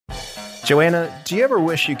Joanna, do you ever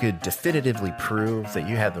wish you could definitively prove that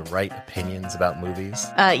you had the right opinions about movies?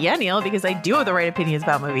 Yeah, Neil, because I do have the right opinions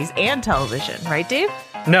about movies and television. Right, Dave?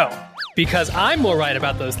 No, because I'm more right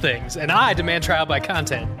about those things, and I demand trial by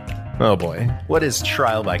content. Oh boy, what is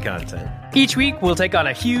trial by content? Each week, we'll take on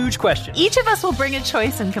a huge question. Each of us will bring a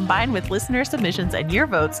choice, and combined with listener submissions and your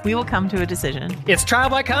votes, we will come to a decision. It's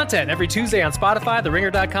Trial by Content every Tuesday on Spotify,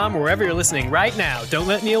 TheRinger.com, or wherever you're listening right now. Don't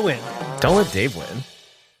let Neil win. Don't let Dave win.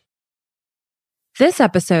 This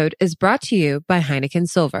episode is brought to you by Heineken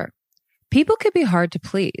Silver. People can be hard to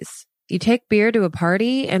please. You take beer to a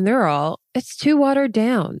party and they're all, it's too watered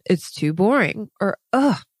down, it's too boring, or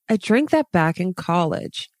ugh, I drank that back in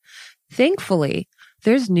college. Thankfully,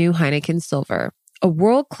 there's new Heineken Silver, a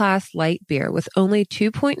world-class light beer with only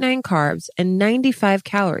 2.9 carbs and 95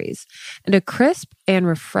 calories, and a crisp and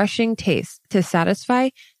refreshing taste to satisfy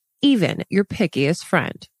even your pickiest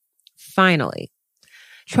friend. Finally,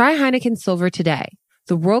 try Heineken Silver today,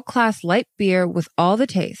 the world-class light beer with all the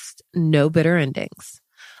taste, no bitter endings.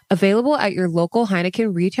 Available at your local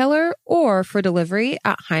Heineken retailer or for delivery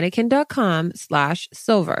at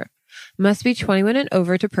Heineken.com/silver. Must be 21 and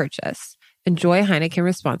over to purchase. Enjoy Heineken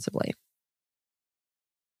responsibly.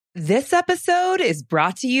 This episode is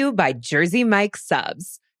brought to you by Jersey Mike's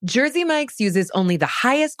Subs. Jersey Mike's uses only the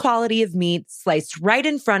highest quality of meat sliced right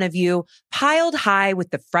in front of you, piled high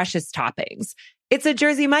with the freshest toppings. It's a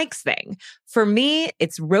Jersey Mike's thing. For me,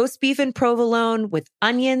 it's roast beef and provolone with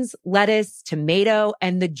onions, lettuce, tomato,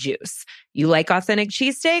 and the juice. You like authentic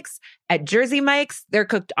cheesesteaks? At Jersey Mike's, they're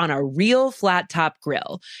cooked on a real flat-top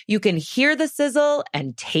grill. You can hear the sizzle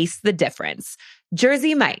and taste the difference.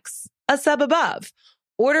 Jersey Mike's, a sub above.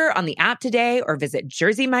 Order on the app today or visit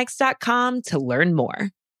jerseymikes.com to learn more.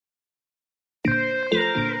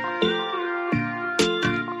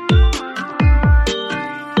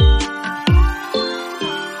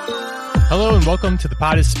 Hello and welcome to The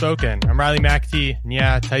Pod Is Spoken. I'm Riley McAtee, and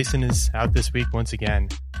yeah, Tyson is out this week once again.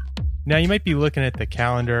 Now, you might be looking at the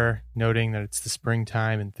calendar, noting that it's the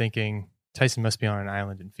springtime and thinking Tyson must be on an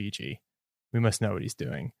island in Fiji. We must know what he's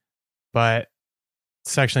doing. But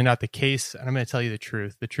it's actually not the case, and I'm going to tell you the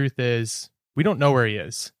truth. The truth is, we don't know where he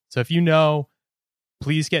is. So if you know,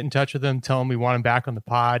 please get in touch with him. Tell him we want him back on the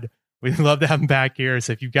pod. We'd love to have him back here.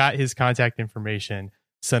 So if you've got his contact information,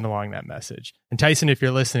 send along that message. And Tyson, if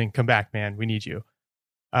you're listening, come back, man. We need you.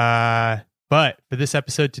 But for this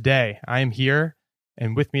episode today, I am here,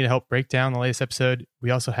 and with me to help break down the latest episode,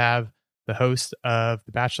 we also have the host of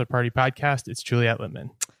the Bachelor Party podcast. It's Juliet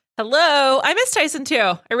Littman. Hello. I miss Tyson too.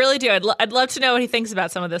 I really do. I'd love to know what he thinks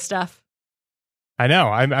about some of this stuff. I know.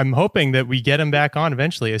 I'm hoping that we get him back on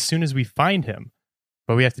eventually as soon as we find him.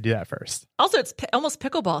 But we have to do that first. Also, it's almost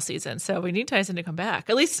pickleball season, so we need Tyson to come back.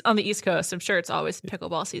 At least on the East Coast. I'm sure it's always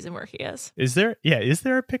pickleball season where he is. Is there? Yeah. Is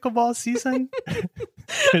there a pickleball season?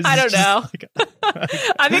 I don't know.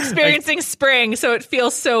 I'm experiencing spring, so I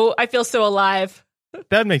feel so alive.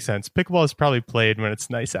 That makes sense. Pickleball is probably played when it's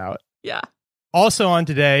nice out. Yeah. Also on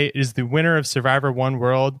today is the winner of Survivor One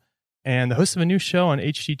World and the host of a new show on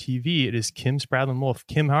HGTV. It is Kim Spradlin-Wolfe.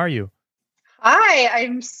 Kim, how are you? Hi,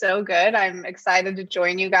 I'm so good. I'm excited to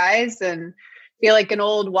join you guys and feel like an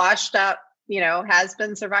old washed up,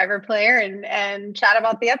 has-been Survivor player and chat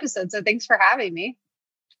about the episode. So thanks for having me.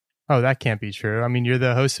 Oh, that can't be true. I mean, you're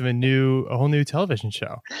the host of a whole new television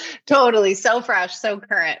show. Totally. So fresh, so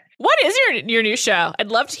current. What is your new show?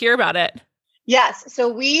 I'd love to hear about it. Yes. So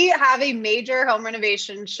we have a major home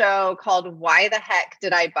renovation show called Why the Heck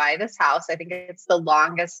Did I Buy This House? I think it's the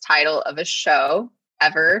longest title of a show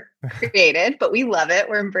ever created, but we love it.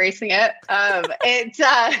 We're embracing it. It's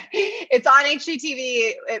on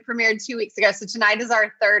HGTV. It premiered 2 weeks ago. So tonight is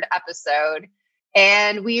our third episode.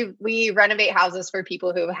 And we renovate houses for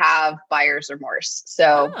people who have buyer's remorse.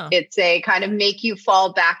 So It's a kind of make you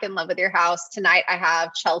fall back in love with your house. Tonight, I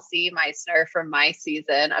have Chelsea Meissner from my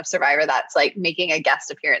season of Survivor that's like making a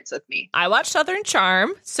guest appearance with me. I watch Southern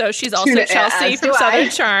Charm. So she's also Chelsea from Southern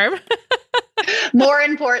Charm. More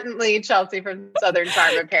importantly, Chelsea from Southern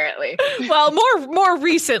Charm, apparently. Well, more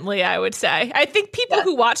recently, I would say. I think people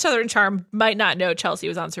who watch Southern Charm might not know Chelsea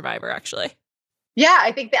was on Survivor, actually. Yeah,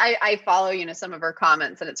 I think that I follow, some of her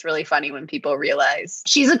comments, and it's really funny when people realize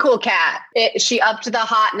she's a cool cat. She upped the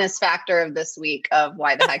hotness factor of this week of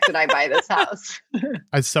why the heck did I buy this house?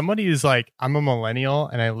 As somebody who's like, I'm a millennial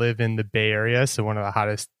and I live in the Bay Area, so one of the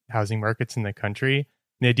hottest housing markets in the country,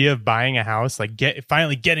 the idea of buying a house, like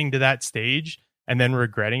finally getting to that stage and then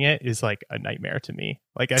regretting it is like a nightmare to me.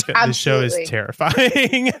 Like I feel this show is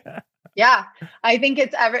terrifying. Yeah, I think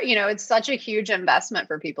it's it's such a huge investment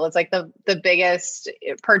for people. It's like the biggest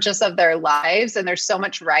purchase of their lives, and there's so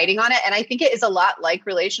much writing on it. And I think it is a lot like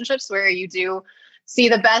relationships where you do see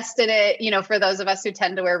the best in it, for those of us who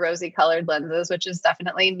tend to wear rosy colored lenses, which is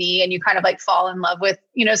definitely me. And you kind of like fall in love with,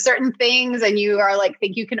 certain things, and you are like,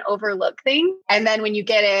 think you can overlook things. And then when you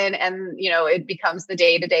get in and, it becomes the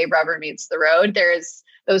day-to-day rubber meets the road, there's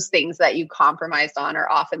those things that you compromised on are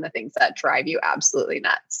often the things that drive you absolutely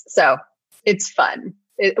nuts. So it's fun.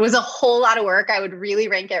 It was a whole lot of work. I would really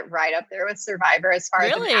rank it right up there with Survivor as far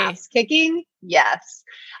as an ass kicking. Yes.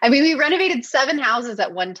 I mean, we renovated 7 houses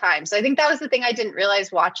at one time. So I think that was the thing I didn't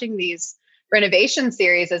realize watching these renovation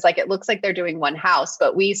series is like, it looks like they're doing one house,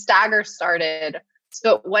 but we stagger started.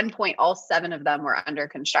 So at one point, all 7 of them were under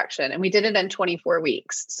construction, and we did it in 24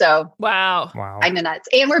 weeks. So wow. I'm nuts.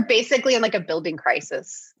 And we're basically in like a building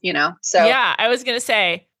crisis, So yeah, I was going to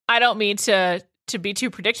say, I don't mean to be too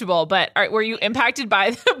predictable, but were you impacted by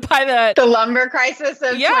the lumber crisis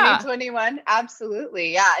of 2021?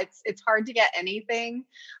 Absolutely. Yeah. It's hard to get anything,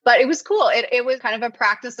 but it was cool. It was kind of a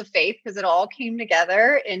practice of faith because it all came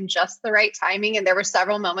together in just the right timing. And there were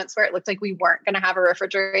several moments where it looked like we weren't going to have a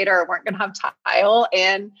refrigerator or weren't going to have tile,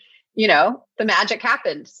 and, the magic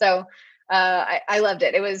happened. So I loved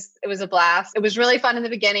it. It was a blast. It was really fun in the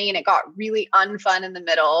beginning, and it got really unfun in the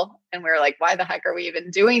middle. And we were like, why the heck are we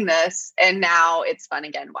even doing this? And now it's fun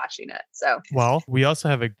again watching it. So, well, we also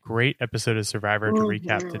have a great episode of Survivor to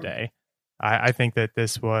recap today. I think that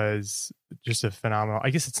this was just a phenomenal. I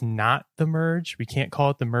guess it's not the merge. We can't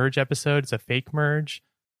call it the merge episode. It's a fake merge,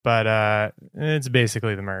 but it's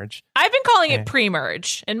basically the merge. I've been calling it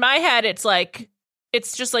pre-merge. In my head, it's like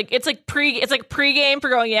pre-game for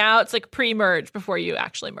going out. It's like pre-merge before you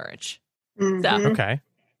actually merge. Mm-hmm. So, okay.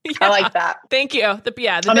 Yeah. I like that. Thank you. The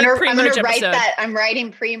I'm pre-merge gonna write episode. that. I'm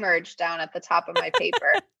writing pre-merge down at the top of my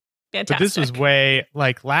paper. Fantastic. But this was way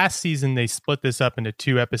like last season. They split this up into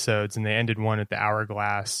 2 episodes, and they ended one at the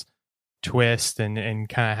hourglass twist, and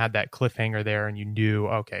kind of had that cliffhanger there, and you knew,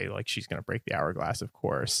 okay, like she's gonna break the hourglass, of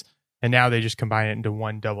course. And now they just combine it into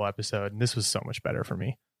one double episode, and this was so much better for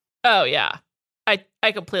me. Oh yeah,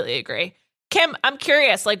 I completely agree. Kim, I'm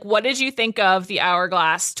curious, like, what did you think of the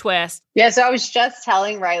hourglass twist? Yeah, so I was just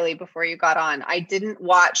telling Riley before you got on, I didn't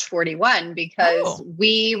watch 41 because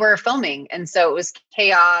we were filming. And so it was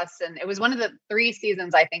chaos. And it was one of the 3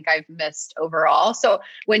 seasons I think I've missed overall. So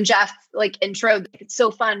when Jeff introed, it's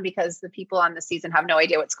so fun because the people on the season have no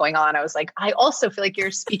idea what's going on. I was like, I also feel like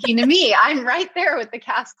you're speaking to me. I'm right there with the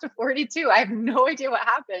cast of 42. I have no idea what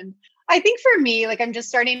happened. I think for me, I'm just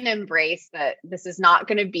starting to embrace that this is not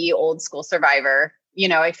going to be old school Survivor.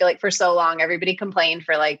 I feel like for so long, everybody complained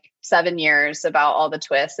for 7 years about all the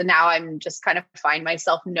twists. And now I'm just kind of find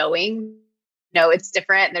myself knowing, it's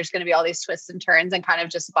different. And there's going to be all these twists and turns, and kind of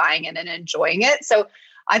just buying in and enjoying it. So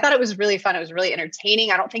I thought it was really fun. It was really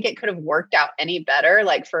entertaining. I don't think it could have worked out any better,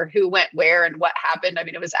 for who went where and what happened. I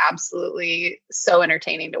mean, it was absolutely so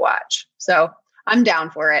entertaining to watch. So I'm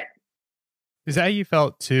down for it. Is that how you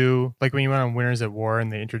felt too? Like when you went on Winners at War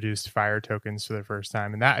and they introduced fire tokens for the first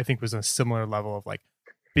time, and that I think was a similar level of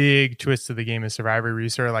big twist to the game of Survivor. Where you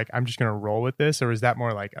sort of I'm just going to roll with this, or is that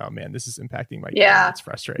more oh man, this is impacting my game? It's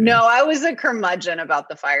frustrating. No, I was a curmudgeon about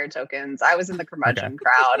the fire tokens. I was in the curmudgeon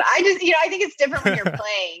crowd. I just, I think it's different when you're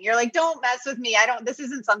playing. You're like, don't mess with me. This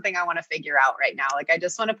isn't something I want to figure out right now. I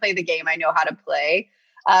just want to play the game I know how to play.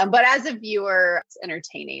 But as a viewer, it's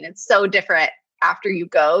entertaining. It's so different. After you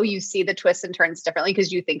go, you see the twists and turns differently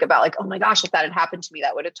because you think about oh my gosh, if that had happened to me,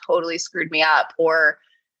 that would have totally screwed me up. Or,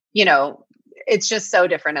 it's just so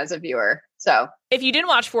different as a viewer. So if you didn't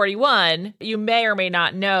watch 41, you may or may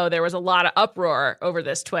not know there was a lot of uproar over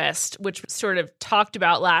this twist, which was sort of talked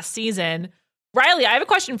about last season. Riley, I have a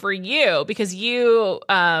question for you because you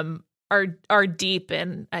are deep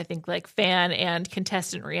in, I think, fan and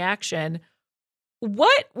contestant reaction.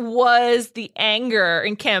 What was the anger?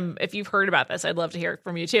 And Kim, if you've heard about this, I'd love to hear it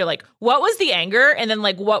from you too. What was the anger? And then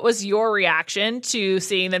what was your reaction to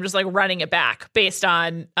seeing them just running it back based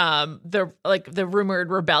on the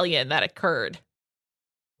rumored rebellion that occurred?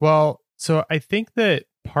 Well, so I think that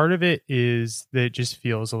part of it is that it just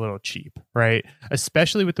feels a little cheap, right?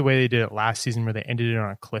 Especially with the way they did it last season where they ended it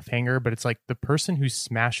on a cliffhanger. But it's the person who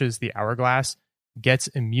smashes the hourglass gets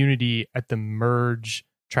immunity at the merge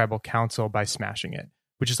tribal council by smashing it,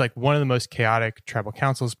 which is one of the most chaotic tribal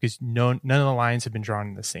councils because none of the lines have been drawn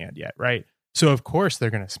in the sand yet, right? So of course they're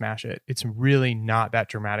going to smash it. It's really not that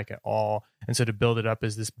dramatic at all. And so to build it up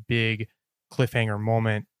as this big cliffhanger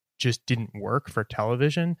moment just didn't work for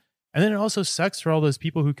television. And then it also sucks for all those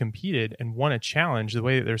people who competed and won a challenge the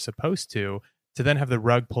way that they're supposed to then have the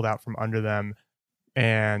rug pulled out from under them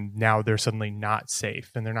And now they're suddenly not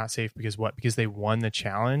safe. And they're not safe because what? Because they won the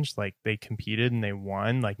challenge. Like they competed and they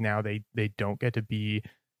won. Like now they don't get to be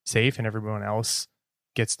safe and everyone else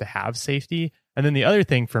gets to have safety. And then the other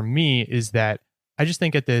thing for me is that I just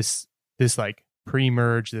think at this like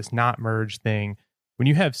pre-merge, this not merge thing, when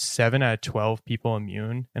you have 7 out of 12 people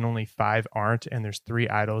immune and only 5 aren't, and there's 3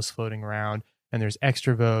 idols floating around and there's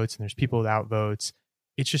extra votes and there's people without votes,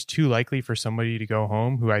 it's just too likely for somebody to go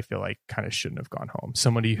home who I feel like kind of shouldn't have gone home.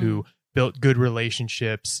 Somebody who built good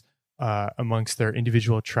relationships amongst their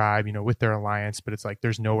individual tribe, with their alliance, but it's like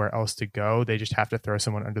there's nowhere else to go. They just have to throw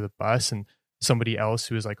someone under the bus, and somebody else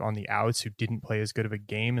who is like on the outs, who didn't play as good of a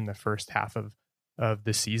game in the first half of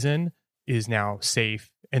the season, is now safe.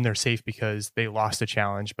 And they're safe because they lost a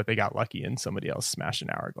challenge, but they got lucky and somebody else smashed an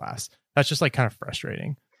hourglass. That's just like kind of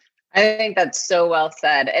frustrating. I think that's so well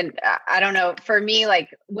said. And I don't know, for me, like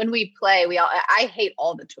when we play, I hate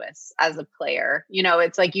all the twists as a player.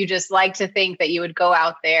 It's like, you just like to think that you would go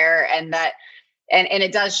out there and that, and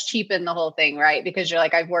it does cheapen the whole thing, right? Because you're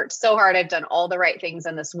like, I've worked so hard. I've done all the right things.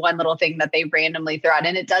 And this one little thing that they randomly throw out.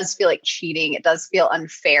 And it does feel like cheating. It does feel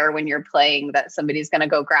unfair when you're playing that somebody's going to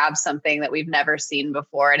go grab something that we've never seen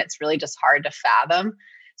before. And it's really just hard to fathom.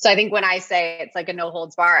 So I think when I say it's like a no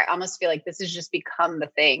holds bar, I almost feel like this has just become the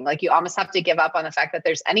thing. Like you almost have to give up on the fact that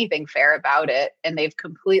there's anything fair about it. And they've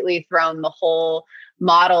completely thrown the whole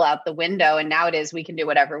model out the window. And now it is, we can do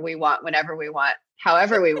whatever we want, whenever we want,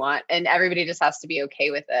 however we want. And everybody just has to be okay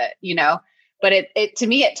with it, But it to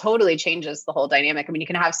me, it totally changes the whole dynamic. I mean, you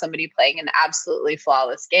can have somebody playing an absolutely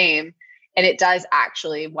flawless game, and it does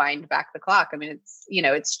actually wind back the clock. I mean,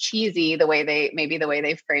 it's cheesy the way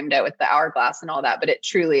they framed it with the hourglass and all that, but it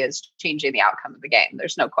truly is changing the outcome of the game.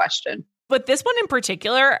 There's no question. But this one in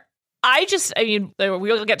particular,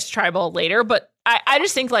 we'll get to tribal later, but I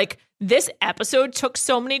just think like this episode took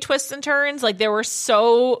so many twists and turns. Like there were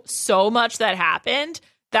so much that happened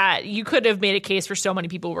that you could have made a case for so many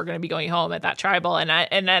people were going to be going home at that tribal. And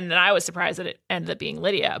then I was surprised that it ended up being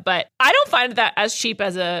Lydia, but I don't find that as cheap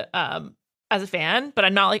as a fan, but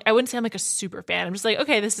I'm not like, I wouldn't say I'm like a super fan. I'm just like,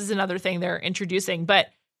 okay, this is another thing they're introducing. But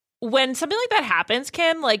when something like that happens,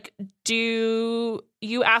 Kim, like, do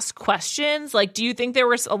you ask questions? Like, do you think there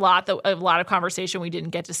was a lot of conversation we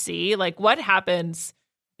didn't get to see? Like, what happens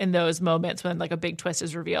in those moments when like a big twist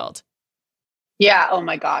is revealed? Yeah. Oh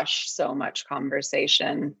my gosh. So much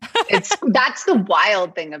conversation. That's the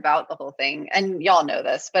wild thing about the whole thing. And y'all know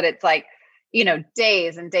this, but it's like,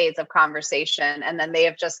 days and days of conversation. And then they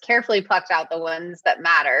have just carefully plucked out the ones that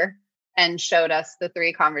matter and showed us the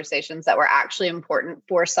 3 conversations that were actually important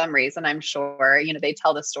for some reason. I'm sure, they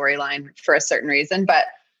tell the storyline for a certain reason, but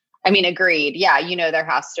I mean, agreed. Yeah. There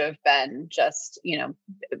has to have been just,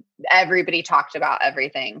 everybody talked about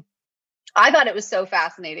everything. I thought it was so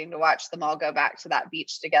fascinating to watch them all go back to that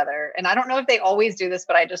beach together. And I don't know if they always do this,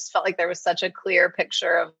 but I just felt like there was such a clear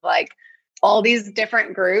picture of like, all these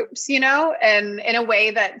different groups, and in a way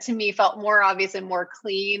that to me felt more obvious and more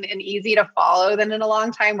clean and easy to follow than in a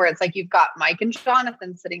long time, where it's like, you've got Mike and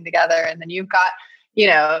Jonathan sitting together. And then you've got,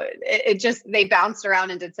 they bounced around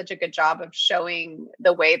and did such a good job of showing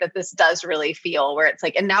the way that this does really feel, where it's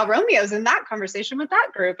like, and now Romeo's in that conversation with that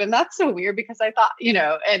group. And that's so weird because I thought,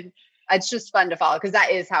 and it's just fun to follow because that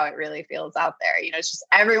is how it really feels out there. It's just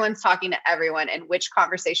everyone's talking to everyone and which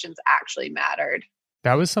conversations actually mattered.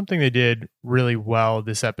 That was something they did really well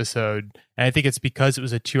this episode. And I think it's because it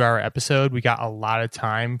was a 2-hour episode. We got a lot of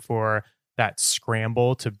time for that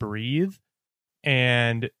scramble to breathe.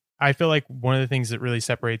 And I feel like one of the things that really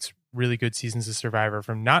separates really good seasons of Survivor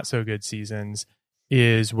from not so good seasons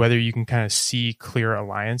is whether you can kind of see clear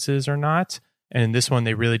alliances or not. And in this one,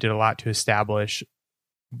 they really did a lot to establish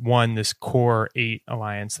this core 8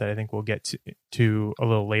 alliance that I think we'll get to a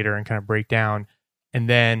little later and kind of break down. And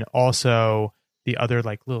then also the other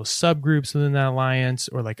like little subgroups within that alliance,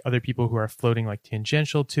 or like other people who are floating like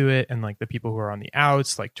tangential to it, and like the people who are on the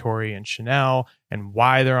outs, like Tori and Chanel, and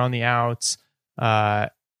why they're on the outs.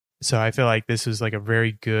 So I feel like this is like a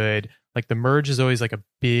very good, like the merge is always like a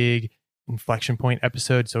big inflection point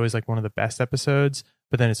episode. It's always like one of the best episodes,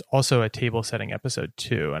 but then it's also a table setting episode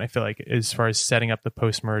too. And I feel like as far as setting up the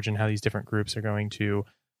post merge and how these different groups are going to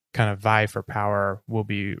kind of vie for power will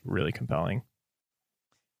be really compelling.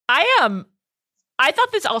 I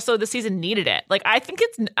thought the season needed it. Like, I think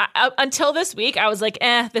until this week, I was like,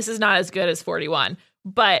 this is not as good as 41.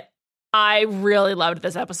 But I really loved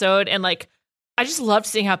this episode. And like, I just loved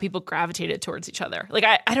seeing how people gravitated towards each other. Like,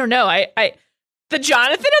 I don't know. The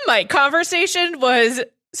Jonathan and Mike conversation was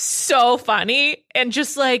so funny. And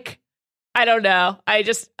just like, I don't know. I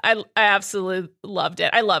absolutely loved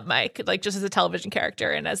it. I love Mike, like just as a television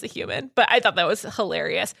character and as a human. But I thought that was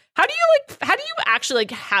hilarious. How do you actually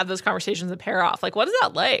like have those conversations and pair off? Like, what is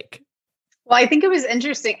that like? Well, I think it was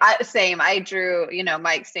interesting. I drew,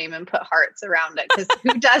 Mike's name and put hearts around it because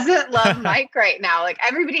who doesn't love Mike right now? Like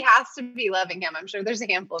everybody has to be loving him. I'm sure there's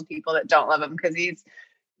a handful of people that don't love him because he's,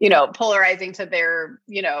 polarizing to their,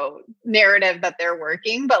 narrative that they're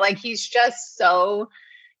working. But like, he's just so,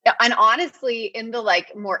 and honestly, in the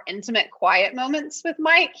like more intimate, quiet moments with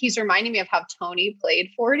Mike, he's reminding me of how Tony played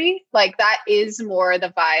 40. Like that is more the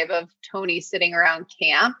vibe of Tony sitting around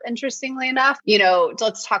camp, interestingly enough.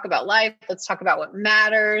 Let's talk about life. Let's talk about what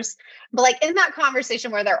matters. But like in that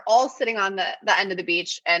conversation where they're all sitting on the end of the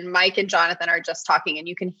beach and Mike and Jonathan are just talking and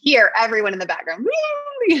you can hear everyone in the background.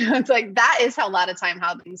 It's like, that is how a lot of time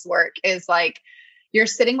how things work is like, you're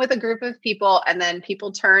sitting with a group of people and then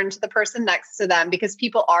people turn to the person next to them because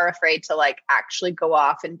people are afraid to like actually go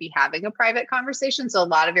off and be having a private conversation. So a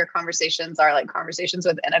lot of your conversations are like conversations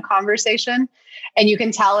within a conversation. And you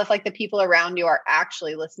can tell if like the people around you are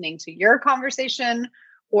actually listening to your conversation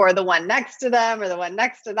or the one next to them or the one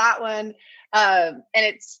next to that one. And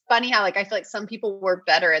it's funny how like, I feel like some people were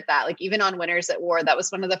better at that. Like even on Winners at War, that was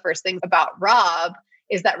one of the first things about Rob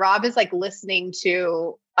is that Rob is like listening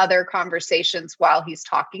to other conversations while he's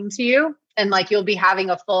talking to you. And like, you'll be having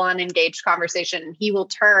a full on engaged conversation and he will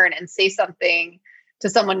turn and say something to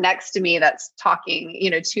someone next to me that's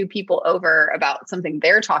talking, 2 people over about something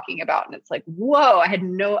they're talking about. And it's like, whoa,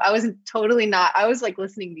 I was like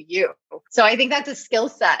listening to you. So I think that's a skill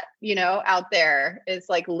set, out there is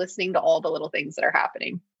like listening to all the little things that are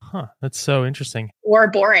happening. Huh. That's so interesting. Or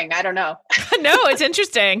boring. I don't know. No, it's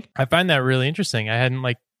interesting. I find that really interesting. I hadn't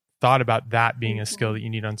thought about that being a skill that you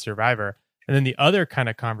need on Survivor. And then the other kind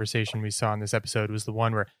of conversation we saw in this episode was the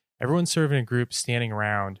one where everyone's sort of in a group standing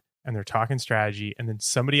around and they're talking strategy. And then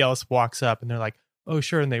somebody else walks up and they're like, oh,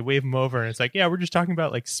 sure. And they wave them over. And it's like, yeah, we're just talking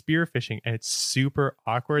about like spearfishing. And it's super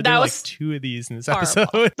awkward. There are like 2 of these in this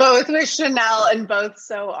episode. Both with Chanel and both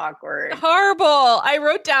so awkward. Horrible. I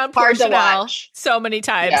wrote down poor Chanel so many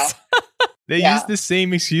times. Yeah. They use the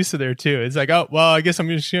same excuse there too. It's like, oh, well, I guess I'm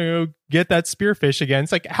just going to go get that spearfish again.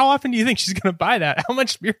 It's like, how often do you think she's going to buy that? How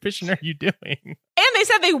much spearfishing are you doing? And they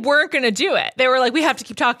said they weren't going to do it. They were like, we have to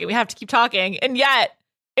keep talking. We have to keep talking. And yet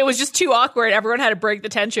it was just too awkward. Everyone had to break the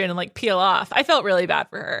tension and like peel off. I felt really bad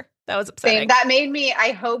for her. That was upsetting. That made me,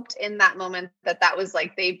 I hoped in that moment that was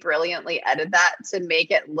like, they brilliantly edited that to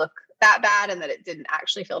make it look that bad and that it didn't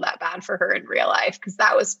actually feel that bad for her in real life. Cause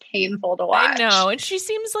that was painful to watch. I know. And she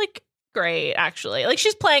seems like great, actually. Like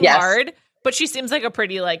she's playing hard, but she seems like a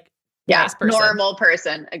pretty nice person. Normal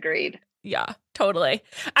person. Agreed. Yeah, totally.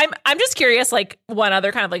 I'm just curious, like one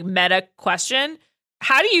other kind of like meta question.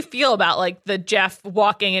 How do you feel about like the Jeff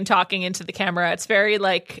walking and talking into the camera? It's very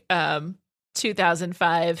like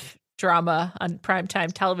 2005 drama on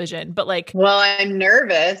primetime television, but like, well, I'm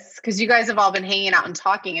nervous because you guys have all been hanging out and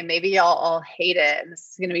talking and maybe y'all all hate it. And this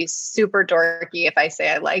is going to be super dorky if I say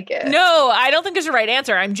I like it. No, I don't think there's a right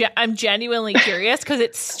answer. I'm genuinely curious because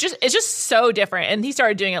it's just so different. And he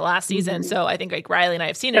started doing it last season. So I think like Riley and I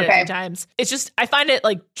have seen it a few times. It's just, I find it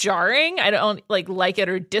like jarring. I don't like it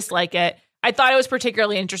or dislike it. I thought it was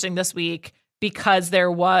particularly interesting this week because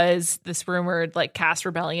there was this rumored like cast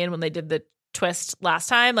rebellion when they did the twist last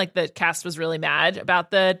time. Like the cast was really mad about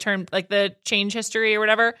the term, like the change history or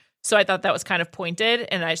whatever. So I thought that was kind of pointed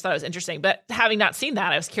and I just thought it was interesting. But having not seen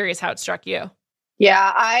that, I was curious how it struck you.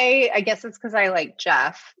 Yeah, I guess it's because I like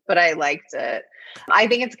Jeff, but I liked it. I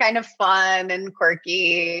think it's kind of fun and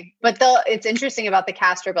quirky. But it's interesting about the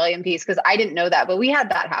cast rebellion piece because I didn't know that, but we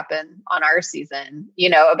had that happen on our season,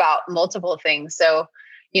 about multiple things. So,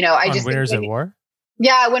 I just Winners at War?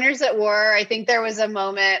 Yeah, Winners at War. I think there was a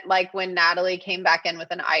moment like when Natalie came back in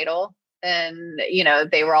with an idol and,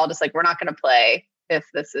 they were all just like, we're not going to play if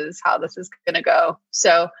this is how this is going to go.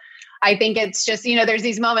 So I think it's just, there's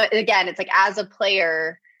these moments, again, it's like as a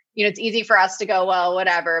player, it's easy for us to go, well,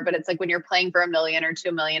 whatever. But it's like when you're playing for $1 million or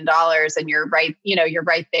 $2 million and you're right, you're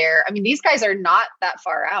right there. I mean, these guys are not that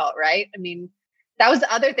far out, right? I mean, that was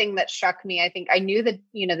the other thing that struck me. I think I knew that,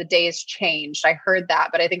 the days changed. I heard that,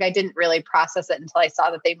 but I think I didn't really process it until I saw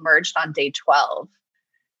that they merged on day 12.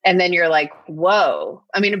 And then you're like, whoa.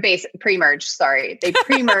 I mean, pre-merge, sorry. They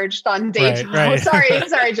pre-merged on day 12. Right.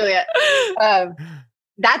 Sorry, Juliet.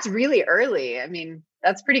 That's really early. I mean,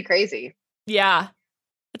 that's pretty crazy. Yeah.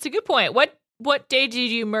 That's a good point. What day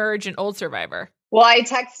did you merge in Old Survivor? Well, I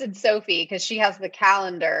texted Sophie because she has the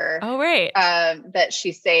calendar. Oh, right. That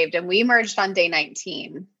she saved. And we merged on day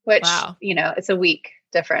 19, which, it's a week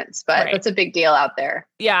difference, but Right. that's a big deal out there.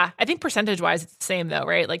 Yeah. I think percentage-wise, it's the same, though,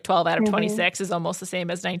 right? Like 12 out of Mhm. 26 is almost the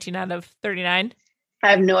same as 19 out of 39. I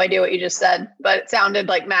have no idea what you just said, but it sounded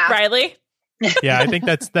like math. Riley? Yeah, I think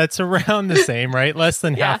that's around the same, right? Less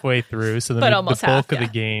than Yeah. halfway through. So But the almost bulk half, of the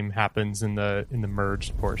yeah. game happens in the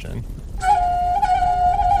merged portion.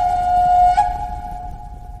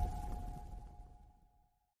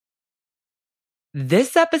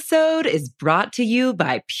 This episode is brought to you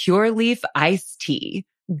by Pure Leaf Iced Tea.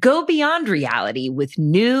 Go beyond reality with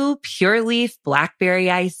new Pure Leaf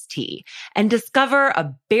Blackberry Iced Tea and discover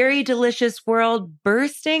a berry delicious world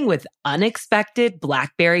bursting with unexpected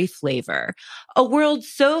blackberry flavor. A world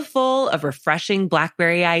so full of refreshing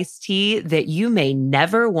blackberry iced tea that you may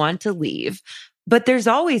never want to leave. But there's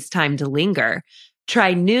always time to linger.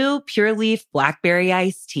 Try new Pure Leaf Blackberry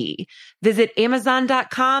Iced Tea. Visit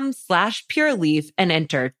Amazon.com/PureLeaf and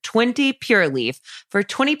enter 20 Pure Leaf for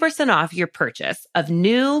 20% off your purchase of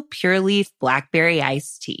new Pure Leaf Blackberry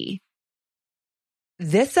Iced Tea.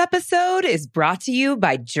 This episode is brought to you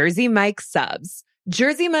by Jersey Mike's Subs.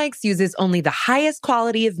 Jersey Mike's uses only the highest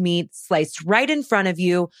quality of meat sliced right in front of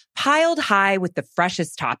you, piled high with the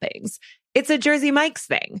freshest toppings. It's a Jersey Mike's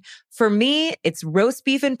thing. For me, it's roast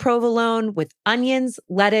beef and provolone with onions,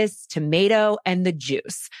 lettuce, tomato, and the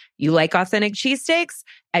juice. You like authentic cheesesteaks?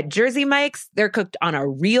 At Jersey Mike's, they're cooked on a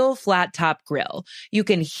real flat top grill. You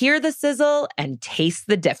can hear the sizzle and taste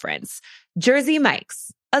the difference. Jersey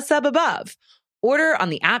Mike's, a sub above. Order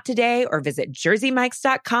on the app today or visit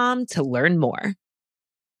jerseymikes.com to learn more.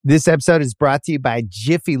 This episode is brought to you by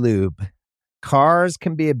Jiffy Lube. Cars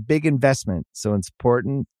can be a big investment, so it's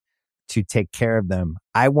important to take care of them.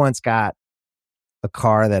 I once got a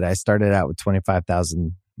car that I started out with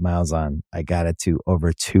 25,000 miles on. I got it to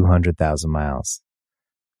over 200,000 miles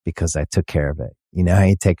because I took care of it. You know how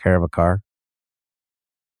you take care of a car?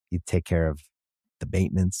 You take care of the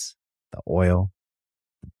maintenance, the oil,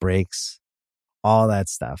 the brakes, all that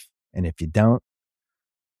stuff. And if you don't,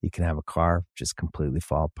 you can have a car just completely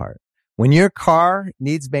fall apart. When your car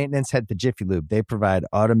needs maintenance, head to Jiffy Lube. They provide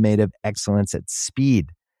automotive excellence at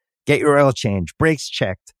speed. Get your oil change, brakes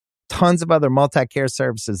checked, tons of other multi-care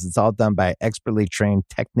services. It's all done by expertly trained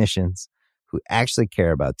technicians who actually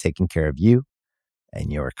care about taking care of you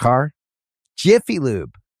and your car. Jiffy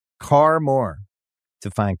Lube, car more.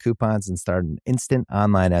 To find coupons and start an instant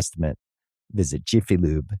online estimate, visit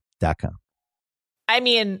jiffylube.com. I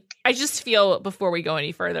mean, I just feel before we go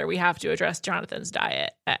any further, we have to address Jonathan's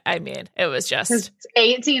diet. I mean, it was just... It's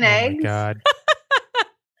 18 eggs. Oh my God.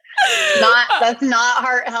 That's not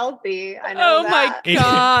heart healthy. I know Oh that. my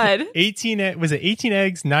God. 18 was it 18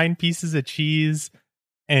 eggs, 9 pieces of cheese,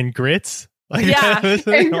 and grits? Like, Yeah, that was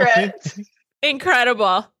the and only grits. thing.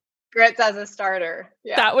 Incredible. Grits as a starter.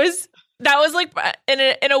 Yeah. That was like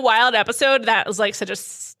in a wild episode. That was like such a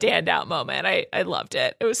standout moment. I loved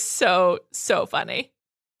it. It was so funny.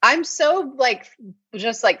 I'm so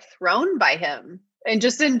just thrown by him. And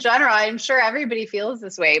just in general, I'm sure everybody feels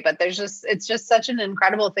this way, but it's just such an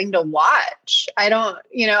incredible thing to watch. I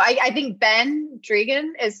think Ben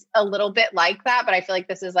Dregan is a little bit like that, but I feel like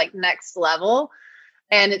this is like next level.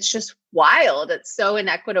 And it's just wild. It's so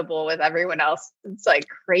inequitable with everyone else. It's like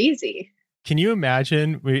crazy. Can you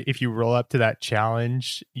imagine if you roll up to that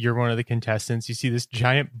challenge, you're one of the contestants, you see this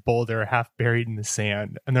giant boulder half buried in the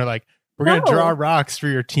sand, and they're like, we're going to draw rocks for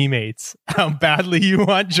your teammates. How badly you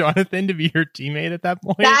want Jonathan to be your teammate at that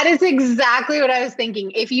point? That is exactly what I was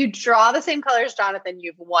thinking. If you draw the same color as Jonathan,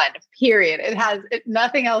 you've won, period.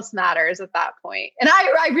 Nothing else matters at that point. And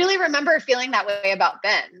I really remember feeling that way about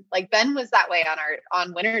Ben. Like Ben was that way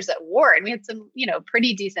on Winners at War. And we had some,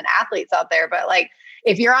 pretty decent athletes out there. But like,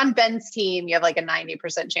 if you're on Ben's team, you have like a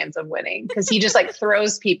 90% chance of winning because he just like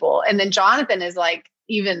throws people. And then Jonathan is like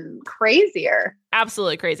even crazier.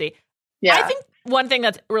 Absolutely crazy. Yeah. I think one thing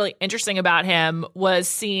that's really interesting about him was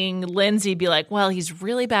seeing Lindsay be like, well, he's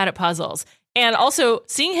really bad at puzzles. And also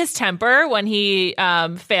seeing his temper when he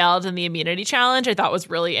failed in the immunity challenge, I thought was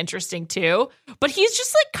really interesting too. But he's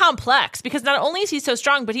just like complex because not only is he so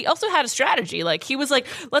strong, but he also had a strategy. Like he was like,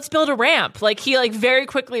 let's build a ramp. Like he like very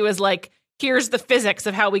quickly was like, here's the physics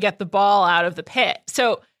of how we get the ball out of the pit.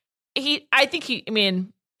 So he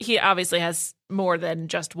obviously has more than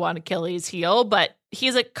just one Achilles heel, but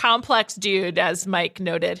he's a complex dude, as Mike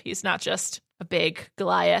noted. He's not just a big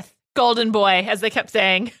Goliath, golden boy, as they kept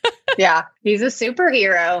saying. Yeah, he's a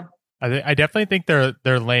superhero. I definitely think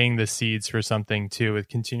they're laying the seeds for something too, with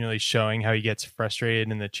continually showing how he gets frustrated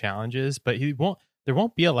in the challenges. But there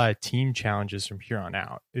won't be a lot of team challenges from here on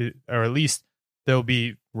out, or at least there'll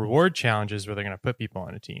be reward challenges where they're going to put people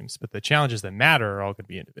on teams. But the challenges that matter are all going to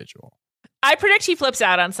be individual. I predict he flips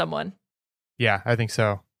out on someone. Yeah, I think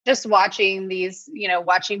so. Just watching these,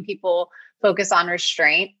 watching people focus on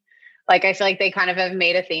restraint. Like, I feel like they kind of have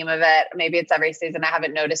made a theme of it. Maybe it's every season. I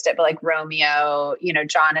haven't noticed it, but like Romeo,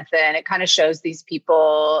 Jonathan, it kind of shows these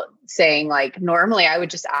people saying like, normally I would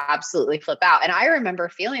just absolutely flip out. And I remember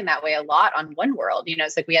feeling that way a lot on One World.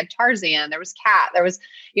 It's like we had Tarzan, there was Kat, there was,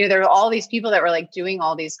 there were all these people that were like doing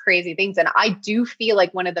all these crazy things. And I do feel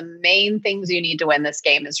like one of the main things you need to win this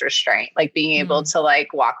game is restraint, like being able to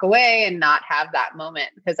like walk away and not have that moment,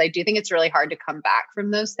 because I do think it's really hard to come back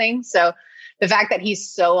from those things. So the fact that he's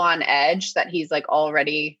so on edge that he's like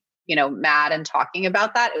already, mad and talking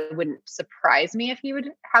about that, it wouldn't surprise me if he would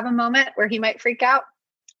have a moment where he might freak out.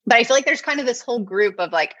 But I feel like there's kind of this whole group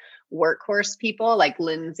of like workhorse people like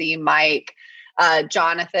Lindsay, Mike,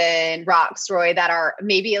 Jonathan, Roxroy, that are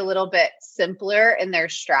maybe a little bit simpler in their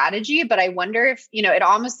strategy. But I wonder if, it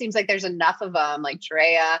almost seems like there's enough of them, like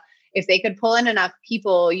Drea. If they could pull in enough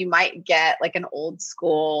people, you might get like an old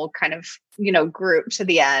school kind of, group to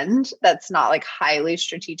the end that's not like highly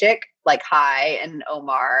strategic, like Hai and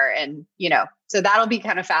Omar. And, so that'll be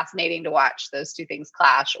kind of fascinating to watch those two things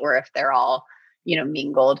clash, or if they're all,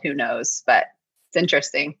 mingled, who knows, but it's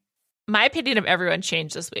interesting. My opinion of everyone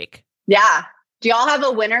changed this week. Yeah. Do y'all have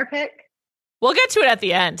a winner pick? We'll get to it at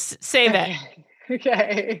the end. Save it.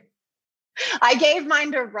 Okay. I gave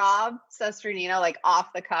mine to Rob Sesternino, like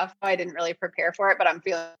off the cuff. I didn't really prepare for it, but I'm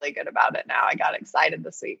feeling really good about it now. I got excited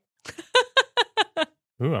this week.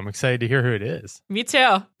 Ooh, I'm excited to hear who it is. Me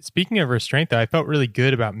too. Speaking of restraint, though, I felt really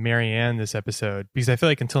good about Marianne this episode, because I feel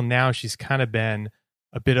like until now she's kind of been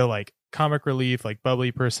a bit of like comic relief, like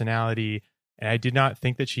bubbly personality. And I did not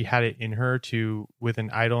think that she had it in her to, with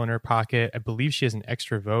an idol in her pocket. I believe she has an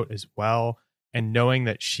extra vote as well. And knowing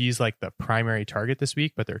that she's like the primary target this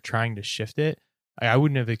week, but they're trying to shift it, I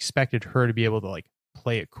wouldn't have expected her to be able to like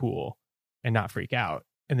play it cool and not freak out.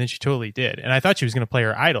 And then she totally did. And I thought she was going to play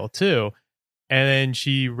her idol too. And then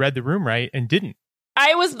she read the room right and didn't.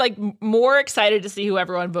 I was like more excited to see who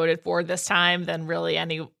everyone voted for this time than really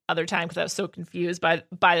any other time, because I was so confused by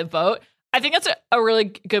the vote. I think that's a really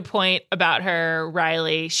good point about her,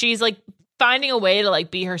 Riley. She's like finding a way to like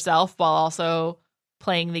be herself while also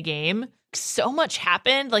playing the game. So much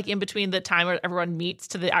happened like in between the time where everyone meets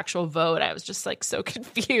to the actual vote. I was just like so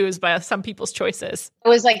confused by some people's choices. It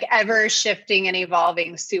was like ever shifting and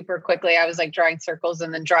evolving super quickly. I was like drawing circles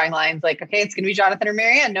and then drawing lines like, okay, it's going to be Jonathan or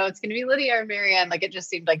Marianne. No, it's going to be Lydia or Marianne. Like it just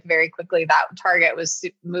seemed like very quickly that target was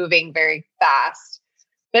moving very fast.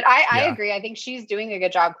 But I agree. I think she's doing a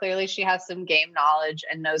good job. Clearly, she has some game knowledge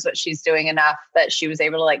and knows what she's doing enough that she was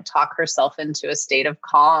able to like talk herself into a state of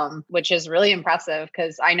calm, which is really impressive,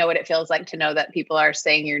 because I know what it feels like to know that people are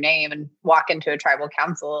saying your name and walk into a tribal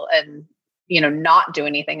council and, not do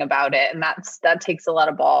anything about it. And that takes a lot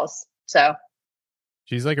of balls. So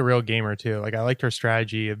she's like a real gamer too. Like I liked her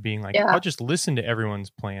strategy of being like, I'll just listen to everyone's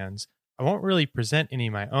plans. I won't really present any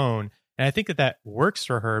of my own. And I think that works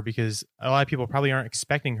for her, because a lot of people probably aren't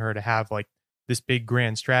expecting her to have like this big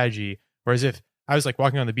grand strategy. Whereas if I was like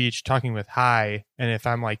walking on the beach talking with Hai, and if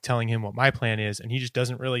I'm like telling him what my plan is and he just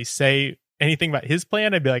doesn't really say anything about his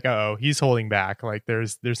plan, I'd be like, oh, he's holding back. Like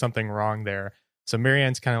there's something wrong there. So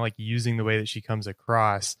Marianne's kind of like using the way that she comes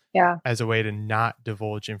across as a way to not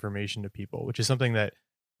divulge information to people, which is something that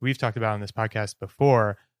we've talked about on this podcast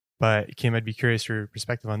before. But Kim, I'd be curious for your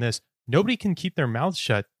perspective on this. Nobody can keep their mouths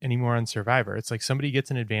shut anymore on Survivor. It's like somebody gets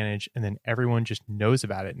an advantage and then everyone just knows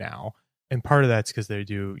about it now. And part of that's because they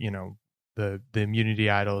do, the immunity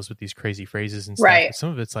idols with these crazy phrases and stuff. Right. But some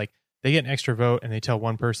of it's like they get an extra vote and they tell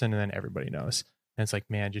one person and then everybody knows. And it's like,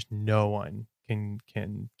 man, just no one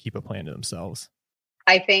can keep a plan to themselves.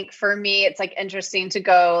 I think for me, it's like interesting to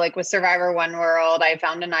go like with Survivor One World. I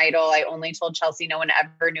found an idol. I only told Chelsea. No one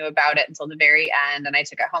ever knew about it until the very end. And I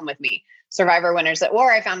took it home with me. Survivor Winners at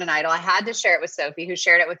War, I found an idol. I had to share it with Sophie, who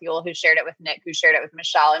shared it with Yul, who shared it with Nick, who shared it with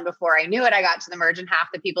Michelle. And before I knew it, I got to the merge and half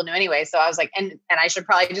the people knew anyway. So I was like, and I should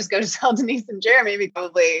probably just go to tell Denise and Jeremy,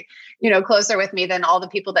 probably, closer with me than all the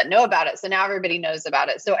people that know about it. So now everybody knows about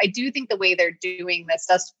it. So I do think the way they're doing this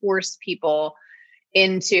does force people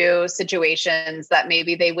into situations that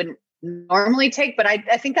maybe they wouldn't normally take. But I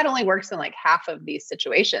think that only works in like half of these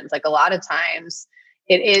situations. Like a lot of times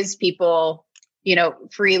it is people,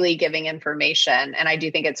 freely giving information. And I do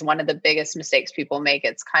think it's one of the biggest mistakes people make.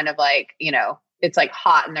 It's kind of like, it's like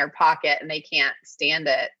hot in their pocket and they can't stand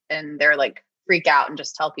it. And they're like freak out and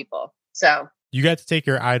just tell people. So you got to take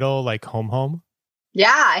your idol like home? Yeah,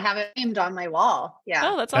 I have it named on my wall. Yeah.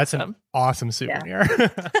 Oh, that's awesome. That's an awesome souvenir.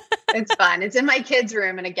 Yeah. It's fun. It's in my kids'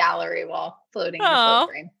 room in a gallery wall floating in a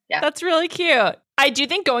frame. Yeah. That's really cute. I do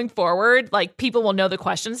think going forward, like people will know the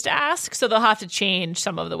questions to ask. So they'll have to change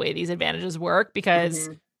some of the way these advantages work because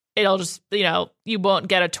it'll just, you won't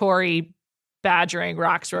get a Tory badgering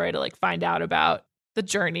Roxroy to like find out about the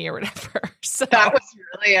journey or whatever. So that was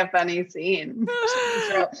really a funny scene.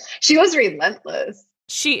 She was relentless.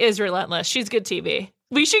 She is relentless. She's good TV.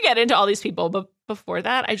 We should get into all these people, but before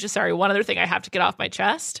that, one other thing I have to get off my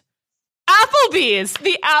chest. Applebee's.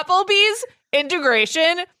 The Applebee's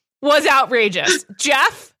integration was outrageous.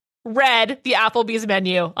 Jeff read the Applebee's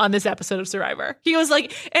menu on this episode of Survivor. He was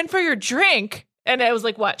like, and for your drink, and it was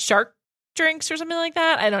like, what, shark drinks or something like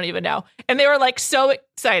that? I don't even know. And they were like so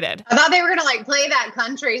excited. I thought they were going to like play that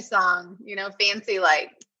country song, fancy,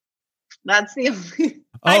 like, that's the only.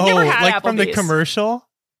 I've never had like Applebee's. From the commercial?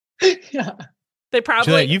 Yeah. They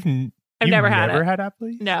probably. Juliet, I've never had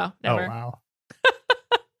Applebee's? No, never. Oh, wow.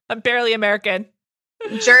 I'm barely American.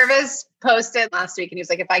 Jervis posted last week and he was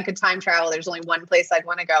like, if I could time travel, there's only one place I'd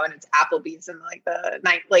want to go, and it's Applebee's in like the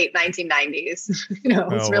late 1990s.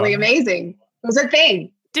 It's really amazing. It was a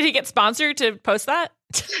thing. Did he get sponsored to post that?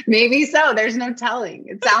 Maybe so. There's no telling.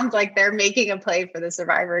 It sounds like they're making a play for the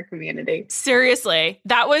Survivor community. Seriously,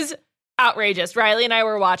 that was outrageous. Riley and I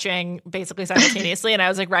were watching basically simultaneously, and I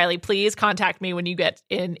was like, Riley, please contact me when you get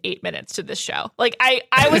in 8 minutes to this show. Like I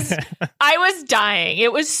was dying.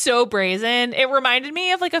 It was so brazen. It reminded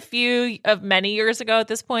me of like many years ago at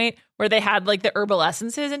this point where they had like the herbal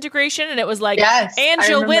essences integration, and it was like, yes, and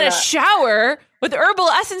you'll win a shower with herbal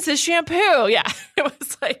essences shampoo. Yeah, it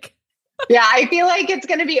was like. Yeah, I feel like it's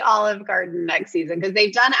going to be Olive Garden next season because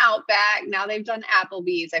they've done Outback. Now they've done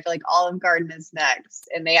Applebee's. I feel like Olive Garden is next,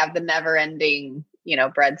 and they have the never ending,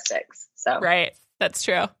 breadsticks. So right. That's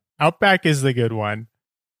true. Outback is the good one.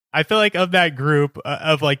 I feel like of that group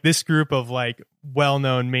this group of like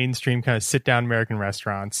well-known mainstream kind of sit down American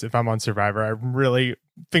restaurants. If I'm on Survivor, I'm really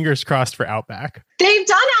fingers crossed for Outback. They've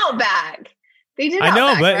done Outback. They did. I know,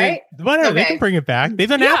 Outback, but right? Whatever. They can bring it back. They've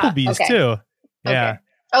done Applebee's too. Yeah. Okay.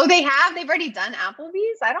 Oh, they have? They've already done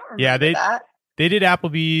Applebee's? I don't remember that. They did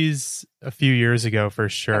Applebee's a few years ago for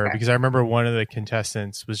sure, because I remember one of the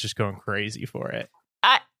contestants was just going crazy for it.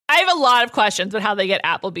 I have a lot of questions about how they get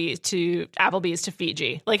Applebee's to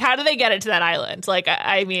Fiji. Like, how do they get it to that island? Like,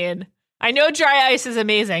 I mean, I know dry ice is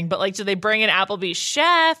amazing, but like, do they bring an Applebee's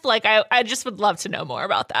chef? Like, I just would love to know more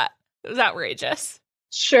about that. It was outrageous.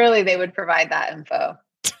 Surely they would provide that info.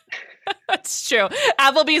 That's true.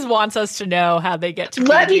 Applebee's wants us to know how they get to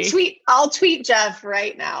Let Fiji. me tweet. I'll tweet Jeff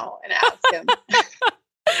right now and ask him.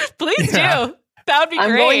 Please do. That would be great.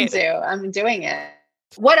 I'm going to. I'm doing it.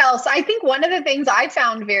 What else? I think one of the things I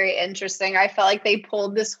found very interesting, I felt like they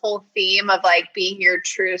pulled this whole theme of like being your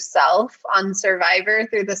true self on Survivor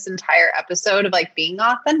through this entire episode of like being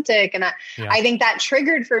authentic. And I think that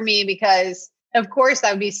triggered for me because of course,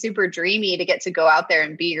 that would be super dreamy to get to go out there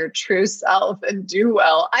and be your true self and do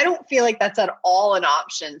well. I don't feel like that's at all an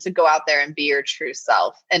option to go out there and be your true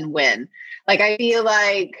self and win. Like, I feel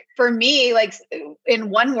like for me, like in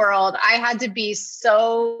One World, I had to be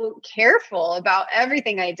so careful about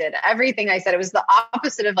everything I did, everything I said. It was the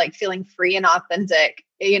opposite of like feeling free and authentic,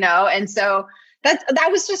 And so that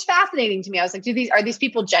was just fascinating to me. I was like, are these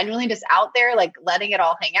people genuinely just out there, like letting it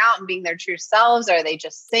all hang out and being their true selves? Are they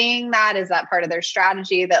just saying that? Is that part of their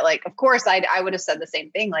strategy? That like, of course, I would have said the same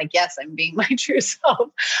thing. Like, yes, I'm being my true self.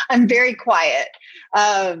 I'm very quiet.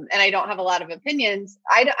 And I don't have a lot of opinions.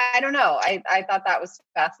 I don't know. I thought that was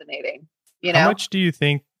fascinating. How much do you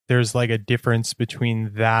think there's like a difference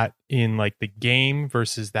between that in like the game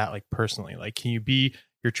versus that like personally? Like, can you be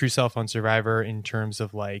your true self on Survivor in terms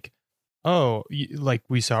of like, like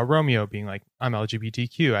we saw Romeo being like, I'm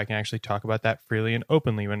LGBTQ. I can actually talk about that freely and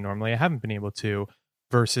openly when normally I haven't been able to,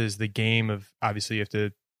 versus the game of obviously you have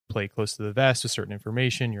to play close to the vest with certain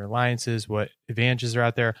information, your alliances, what advantages are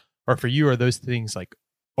out there. Or for you, are those things like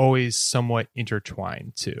always somewhat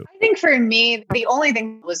intertwined too? I think for me, the only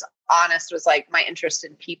thing that was honest was like my interest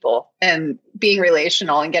in people and being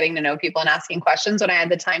relational and getting to know people and asking questions when I had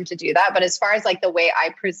the time to do that. But as far as like the way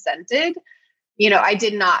I presented, I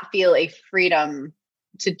did not feel a freedom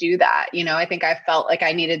to do that. I think I felt like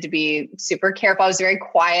I needed to be super careful. I was very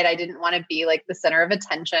quiet. I didn't want to be like the center of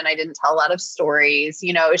attention. I didn't tell a lot of stories.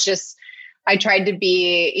 It's just, I tried to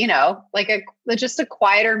be, like just a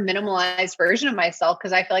quieter, minimalized version of myself.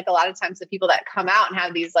 Cause I feel like a lot of times the people that come out and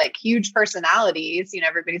have these like huge personalities,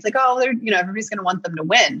 everybody's like, oh, they're, everybody's going to want them to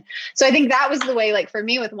win. So I think that was the way, like for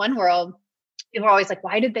me with One World, people are always like,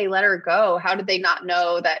 why did they let her go? How did they not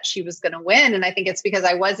know that she was going to win? And I think it's because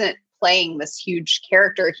I wasn't playing this huge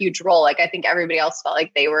character, huge role. Like I think everybody else felt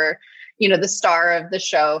like they were, the star of the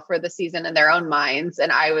show for the season in their own minds.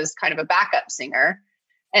 And I was kind of a backup singer.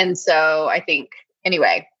 And so I think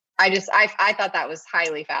anyway, I thought that was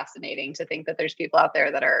highly fascinating to think that there's people out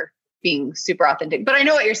there that are being super authentic. But I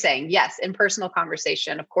know what you're saying. Yes, in personal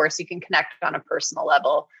conversation, of course, you can connect on a personal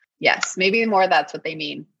level. Yes, maybe more that's what they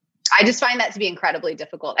mean. I just find that to be incredibly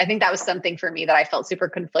difficult. I think that was something for me that I felt super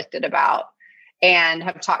conflicted about, and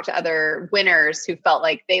have talked to other winners who felt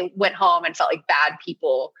like they went home and felt like bad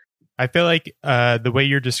people. I feel like the way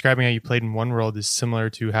you're describing how you played in one world is similar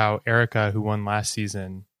to how Erica, who won last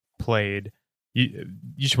season, played. You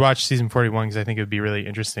should watch season 41 because I think it would be really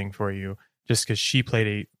interesting for you. Just because she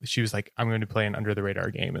was like, I'm going to play an under the radar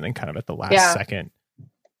game, and then kind of at the last second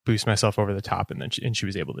boost myself over the top, and then she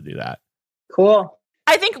was able to do that. Cool.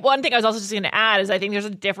 I think one thing I was also just going to add is I think there's a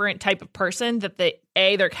different type of person that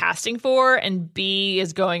they're casting for, and B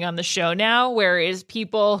is going on the show now, whereas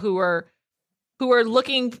people who are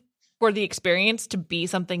looking for the experience to be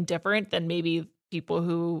something different than maybe people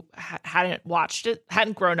who hadn't watched it,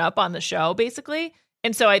 hadn't grown up on the show, basically.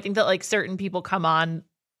 And so I think that like certain people come on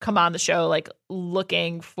the show like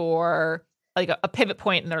looking for like a pivot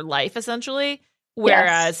point in their life, essentially.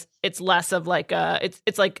 Whereas it's less of like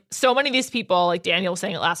it's like so many of these people, like Daniel was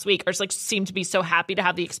saying it last week, are just like seem to be so happy to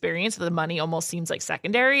have the experience that the money almost seems like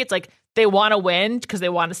secondary. It's like they want to win because they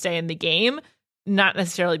want to stay in the game, not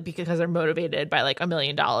necessarily because they're motivated by like $1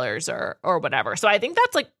 million or whatever. So I think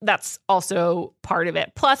that's also part of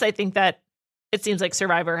it. Plus, I think that it seems like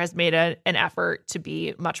Survivor has made an effort to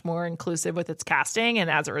be much more inclusive with its casting, and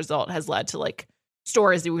as a result has led to like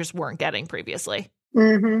stories that we just weren't getting previously.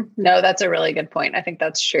 Mm-hmm. No, that's a really good point. I think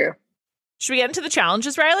that's true. Should we get into the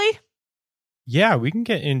challenges, Riley? Yeah, we can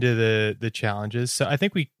get into the challenges. So I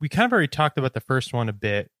think we kind of already talked about the first one a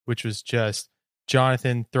bit, which was just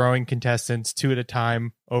Jonathan throwing contestants two at a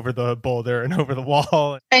time over the boulder and over the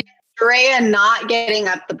wall. And Drea not getting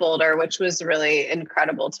up the boulder, which was really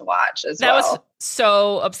incredible to watch as well. That was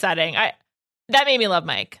so upsetting. That made me love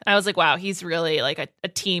Mike. I was like, wow, he's really like a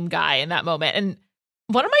team guy in that moment. And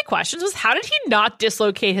one of my questions was, how did he not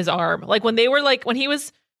dislocate his arm? Like when he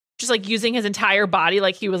was just like using his entire body,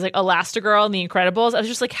 like he was like Elastigirl in The Incredibles. I was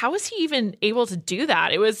just like, how was he even able to do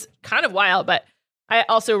that? It was kind of wild, but I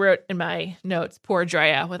also wrote in my notes, poor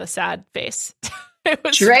Drea with a sad face.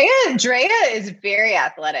 Drea is very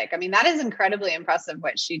athletic. I mean, that is incredibly impressive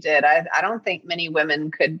what she did. I don't think many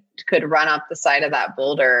women could run up the side of that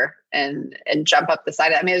boulder and jump up the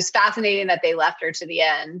side. I mean, it was fascinating that they left her to the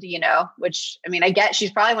end, which, I mean, I get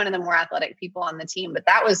she's probably one of the more athletic people on the team, but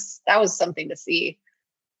that was something to see.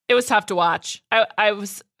 It was tough to watch. I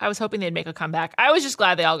was hoping they'd make a comeback. I was just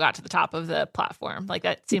glad they all got to the top of the platform. Like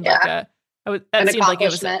that seemed like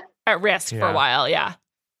it was at risk for a while. Yeah.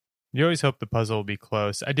 You always hope the puzzle will be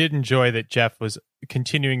close. I did enjoy that Jeff was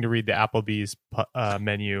continuing to read the Applebee's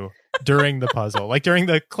menu during the puzzle. Like during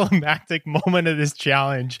the climactic moment of this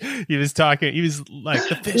challenge, he was like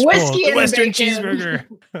the fish bowl, the Western cheeseburger.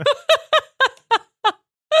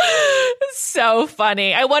 So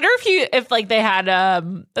funny. I wonder if like they had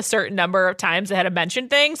a certain number of times they had to mention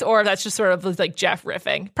things, or if that's just sort of like Jeff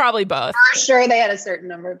riffing. Probably both. For sure, they had a certain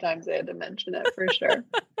number of times they had to mention it. For sure.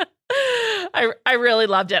 I really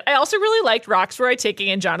loved it. I also really liked Roxroy taking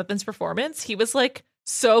in Jonathan's performance. He was like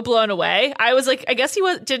so blown away. I was like, I guess he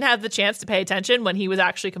didn't have the chance to pay attention when he was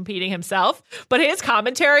actually competing himself, but his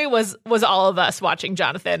commentary was all of us watching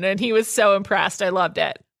Jonathan, and he was so impressed. I loved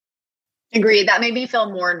it. Agreed. That made me feel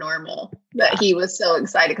more normal that he was so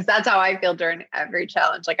excited, because that's how I feel during every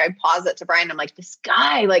challenge. Like I pause it to Brian. I'm like, this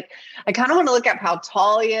guy, like I kind of want to look up how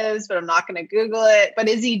tall he is, but I'm not going to Google it. But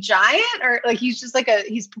is he giant, or like he's just like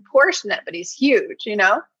he's proportionate, but he's huge,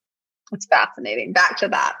 It's fascinating. Back to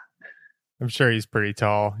that. I'm sure he's pretty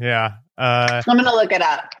tall. Yeah. I'm going to look it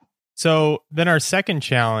up. So then our second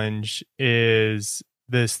challenge is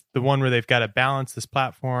the one where they've got to balance this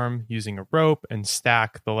platform using a rope and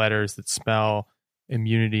stack the letters that spell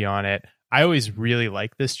immunity on it. I always really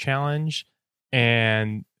like this challenge.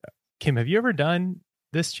 And Kim, have you ever done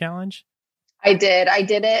this challenge? I did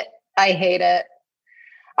it. I hate it.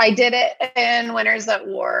 I did it in Winners at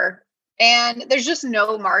War, and there's just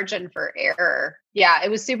no margin for error. Yeah,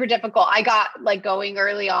 it was super difficult. I got like going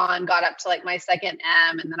early on, got up to like my second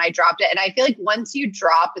M, and then I dropped it. And I feel like once you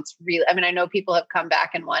drop, it's really, I mean, I know people have come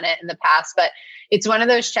back and won it in the past, but it's one of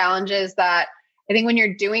those challenges that I think when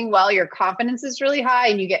you're doing well, your confidence is really high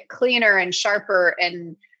and you get cleaner and sharper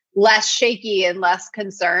and less shaky and less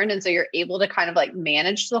concerned. And so you're able to kind of like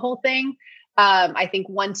manage the whole thing. I think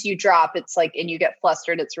once you drop, it's like, and you get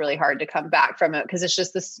flustered, it's really hard to come back from it because it's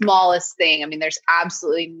just the smallest thing. I mean, there's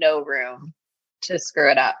absolutely no room to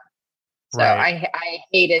screw it up. So right. I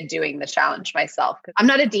hated doing the challenge myself because I'm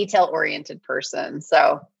not a detail oriented person.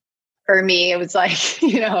 So for me, it was like,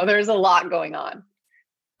 there's a lot going on.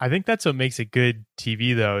 I think that's what makes it good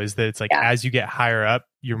TV, though, is that it's like as you get higher up,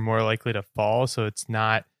 you're more likely to fall. So it's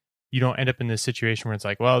not, you don't end up in this situation where it's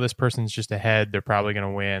like, well, this person's just ahead, they're probably going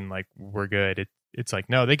to win, like we're good. It's like,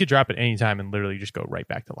 no, they could drop at any time and literally just go right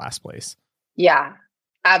back to last place. Yeah,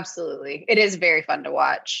 absolutely. It is very fun to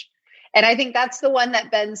watch. And I think that's the one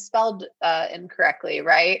that Ben spelled incorrectly,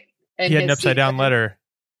 right? He had an upside down letter.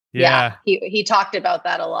 Yeah. He talked about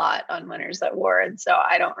that a lot on Winners at War. And so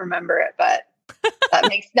I don't remember it, but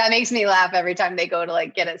that makes me laugh every time they go to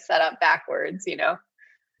like get it set up backwards, you know?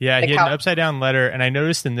 Yeah, like he had an upside down letter. And I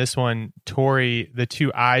noticed in this one, Tori, the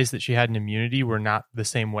two eyes that she had in Immunity were not the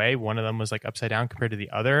same way. One of them was like upside down compared to the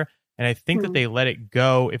other. And I think that they let it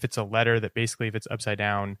go if it's a letter that basically if it's upside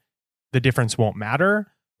down, the difference won't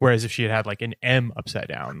matter. Whereas if she had like an M upside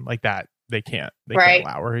down like that, they can't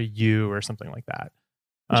allow her a U or something like that.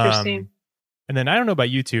 Interesting. And then I don't know about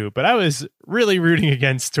you two, but I was really rooting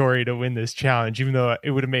against Tori to win this challenge, even though it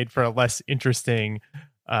would have made for a less interesting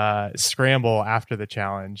scramble after the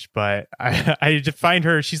challenge. But I find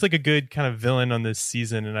her, she's like a good kind of villain on this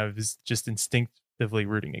season, and I was just instinctively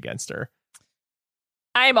rooting against her.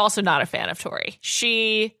 I am also not a fan of Tori.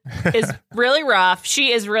 She is really rough.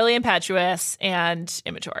 She is really impetuous and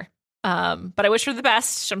immature. But I wish her the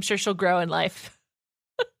best. I'm sure she'll grow in life.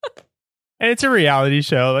 And it's a reality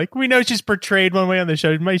show. Like, we know she's portrayed one way on the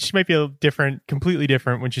show. She might be completely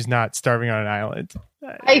different when she's not starving on an island.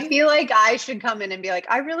 I feel like I should come in and be like,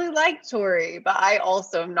 I really like Tori, but I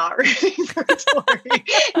also am not rooting for Tori.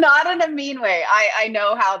 Not in a mean way. I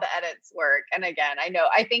know how the edits work. And again,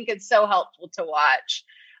 I think it's so helpful to watch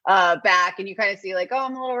back and you kind of see like, oh,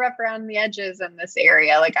 I'm a little rough around the edges in this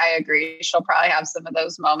area. Like, I agree. She'll probably have some of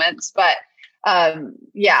those moments, but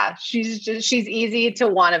she's easy to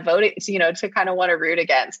want to vote, to kind of want to root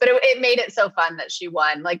against, but it made it so fun that she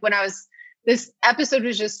won. Like this episode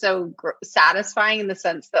was just so satisfying in the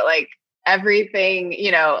sense that like everything,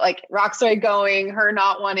 like Roxroy going, her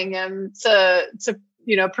not wanting him to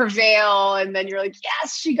prevail. And then you're like,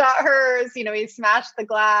 yes, she got hers, he smashed the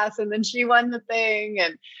glass and then she won the thing.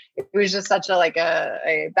 And it was just such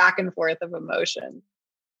a back and forth of emotion.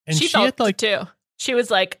 And she felt like too. She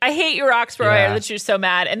was like, I hate you, Roxroy. Yeah. That she was so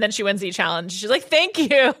mad. And then she wins the challenge. She's like, thank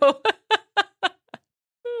you.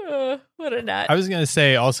 What a nut. I was going to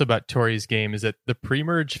say also about Tori's game is that the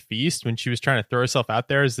pre-merge feast, when she was trying to throw herself out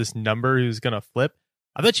there as this number who's going to flip,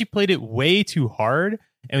 I thought she played it way too hard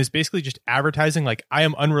and was basically just advertising like, I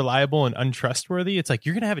am unreliable and untrustworthy. It's like,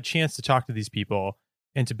 you're going to have a chance to talk to these people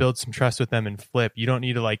and to build some trust with them and flip. You don't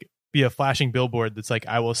need to like be a flashing billboard that's like,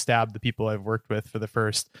 I will stab the people I've worked with for the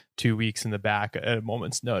first 2 weeks in the back at a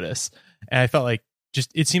moment's notice. And I felt like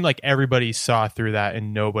it seemed like everybody saw through that,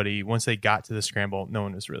 and nobody, once they got to the scramble, no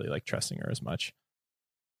one was really like trusting her as much.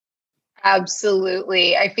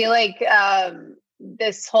 Absolutely. I feel like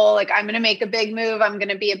this whole, like, I'm going to make a big move. I'm going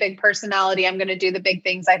to be a big personality. I'm going to do the big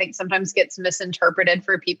things. I think sometimes gets misinterpreted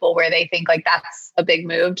for people where they think like that's a big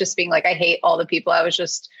move. Just being like, I hate all the people I was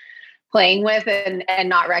just playing with and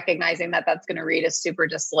not recognizing that that's going to read as super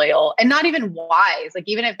disloyal and not even wise. Like,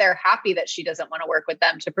 even if they're happy that she doesn't want to work with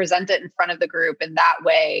them, to present it in front of the group in that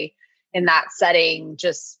way, in that setting,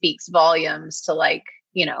 just speaks volumes to like,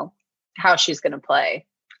 how she's going to play.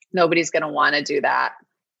 Nobody's going to want to do that.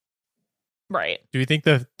 Right. Do we think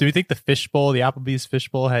the fishbowl, the Applebee's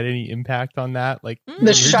fishbowl, had any impact on that? Like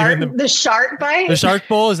the shark bite? The shark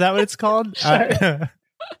bowl, is that what it's called?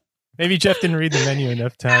 Maybe Jeff didn't read the menu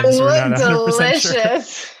enough times. It looked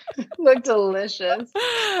delicious. Looked delicious.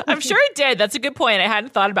 I'm sure it did. That's a good point. I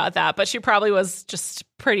hadn't thought about that, but she probably was just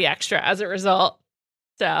pretty extra as a result.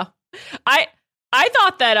 So I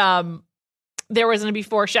thought that there was going to be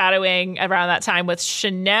foreshadowing around that time with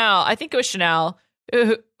Chanel. I think it was Chanel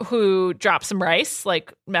who dropped some rice,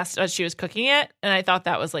 like messed as she was cooking it, and I thought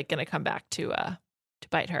that was like going to come back to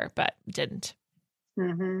bite her, but didn't.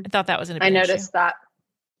 Mm-hmm. I thought that was going to be. I noticed that.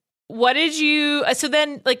 What did you? So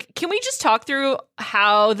then, like, can we just talk through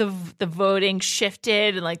how the voting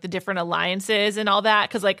shifted and like the different alliances and all that?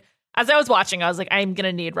 Because like as I was watching, I was like, I'm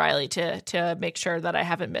gonna need Riley to make sure that I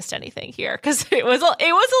haven't missed anything here, because it was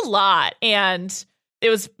a lot and it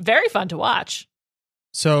was very fun to watch.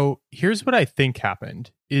 So here's what I think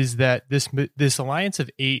happened: is that this alliance of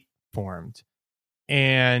 8 formed,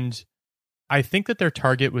 and I think that their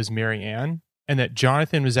target was Marianne. And that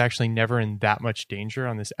Jonathan was actually never in that much danger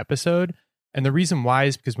on this episode. And the reason why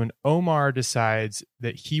is because when Omar decides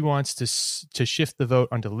that he wants to shift the vote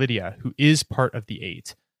onto Lydia, who is part of the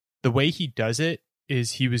 8, the way he does it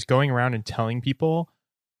is he was going around and telling people,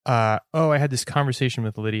 I had this conversation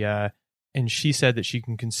with Lydia and she said that she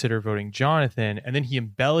can consider voting Jonathan. And then he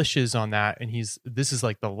embellishes on that. And this is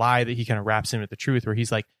like the lie that he kind of wraps in with the truth, where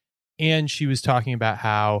he's like, and she was talking about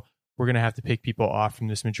how we're going to have to pick people off from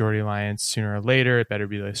this majority alliance sooner or later. It better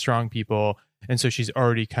be the strong people. And so she's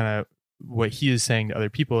already kind of, what he is saying to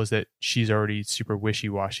other people is that she's already super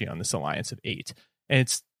wishy-washy on this alliance of 8. And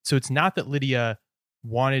it's not that Lydia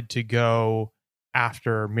wanted to go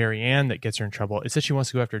after Marianne that gets her in trouble. It's that she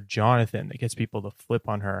wants to go after Jonathan that gets people to flip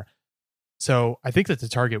on her. So I think that the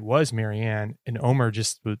target was Marianne, and Omar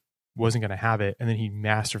just wasn't going to have it. And then he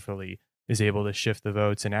masterfully is able to shift the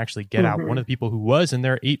votes and actually get out one of the people who was in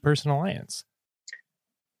their 8-person alliance.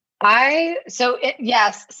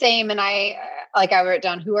 Yes, same. And I wrote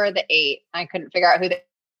down, who are the 8? I couldn't figure out who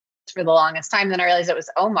for the longest time. Then I realized it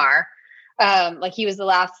was Omar. He was the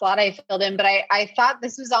last slot I filled in, but I thought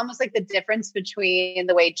this was almost like the difference between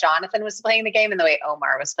the way Jonathan was playing the game and the way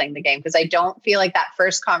Omar was playing the game. Because I don't feel like that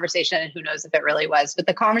first conversation, and who knows if it really was, but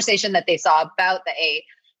the conversation that they saw about the 8,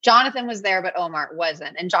 Jonathan was there, but Omar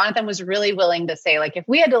wasn't. And Jonathan was really willing to say, like, if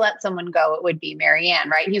we had to let someone go, it would be Marianne,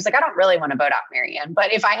 right? And he was like, I don't really want to vote out Marianne,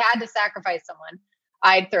 but if I had to sacrifice someone,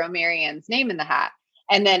 I'd throw Marianne's name in the hat.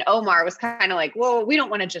 And then Omar was kind of like, well, we don't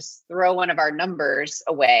want to just throw one of our numbers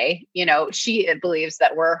away. She believes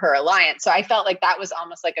that we're her alliance. So I felt like that was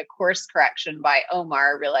almost like a course correction by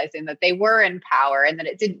Omar, realizing that they were in power and that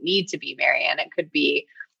it didn't need to be Marianne. It could be,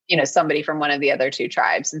 somebody from one of the other 2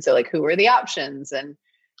 tribes. And so, like, who were the options?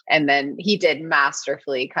 And then he did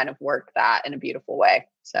masterfully kind of work that in a beautiful way.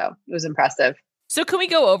 So it was impressive. So can we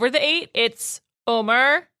go over the 8? It's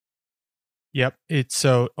Omar. Yep. It's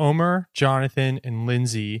so Omar, Jonathan, and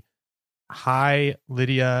Lindsay. Hai,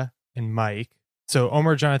 Lydia, and Mike. So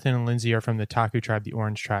Omar, Jonathan, and Lindsay are from the Taku tribe, the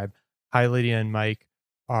Orange tribe. Hai, Lydia, and Mike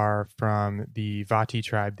are from the Vati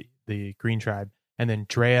tribe, the Green tribe. And then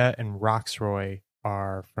Drea and Roxroy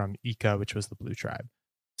are from Ika, which was the Blue tribe.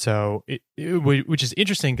 So which is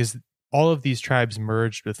interesting because all of these tribes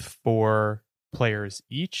merged with 4 players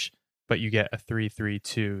each, but you get a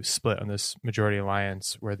 3-3-2 split on this majority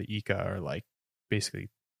alliance where the Ika are like basically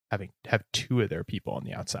have 2 of their people on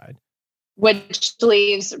the outside. Which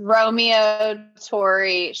leaves Romeo,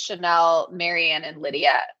 Tori, Chanel, Marianne, and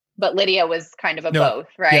Lydia. But Lydia was kind of both,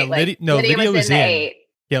 right? Yeah, Lydia was in. 8.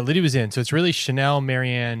 Yeah, Lydia was in. So it's really Chanel,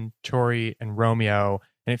 Marianne, Tori, and Romeo.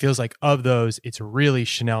 And it feels like of those, it's really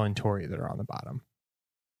Chanel and Tori that are on the bottom.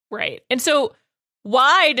 Right. And so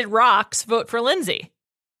why did Rox vote for Lindsay?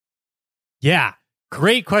 Yeah,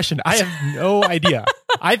 great question. I have no idea.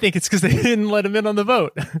 I think it's because they didn't let him in on the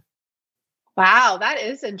vote. Wow, that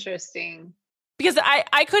is interesting. Because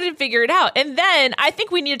I couldn't figure it out. And then I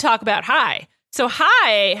think we need to talk about Hai. So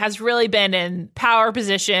Hai has really been in power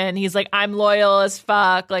position. He's like, I'm loyal as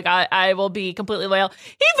fuck. Like, I will be completely loyal.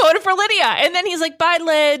 He voted for Lydia. And then he's like, bye,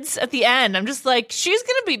 Lids, at the end. I'm just like, she's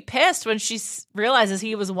going to be pissed when she realizes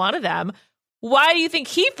he was one of them. Why do you think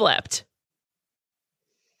he flipped?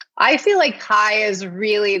 I feel like Hai is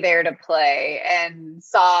really there to play and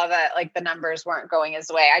saw that like the numbers weren't going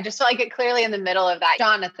his way. I just felt like it clearly in the middle of that.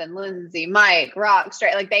 Jonathan, Lindsay, Mike, Rock,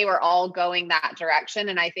 Straight, like they were all going that direction.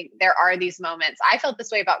 And I think there are these moments. I felt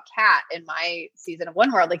this way about Kat in my season of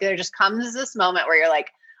One World. Like there just comes this moment where you're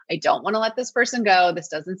like, I don't want to let this person go. This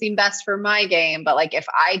doesn't seem best for my game. But like if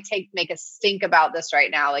I make a stink about this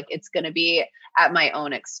right now, like it's going to be at my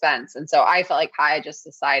own expense. And so I felt like I just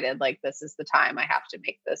decided like this is the time I have to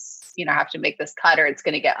make this, cut or it's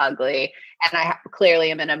going to get ugly. And I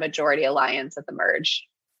clearly am in a majority alliance at the merge.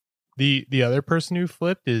 The other person who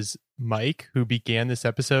flipped is Mike, who began this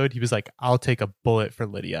episode. He was like, I'll take a bullet for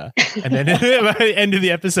Lydia. And then by the end of the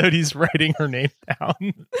episode, he's writing her name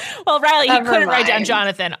down. Well, Riley, he couldn't write down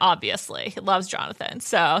Jonathan, obviously. He loves Jonathan.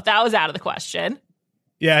 So that was out of the question.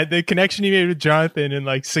 Yeah, the connection he made with Jonathan in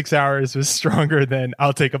like 6 hours was stronger than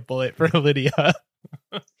I'll take a bullet for Lydia.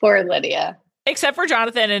 For Lydia. Except for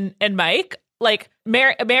Jonathan and Mike. Like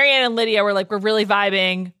Marianne and Lydia were like, we're really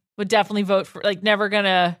vibing. Would definitely vote for, like, never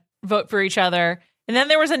gonna vote for each other. And then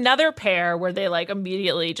there was another pair where they like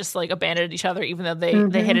immediately just like abandoned each other, even though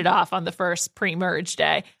they hit it off on the first pre-merge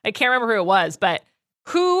day. I can't remember who it was, but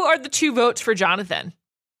who are the 2 votes for Jonathan?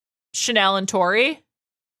 Chanel and Tori?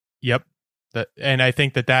 Yep. And I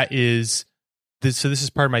think that is this. So this is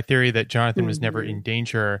part of my theory that Jonathan was never in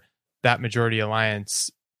danger. That majority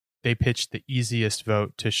alliance, they pitched the easiest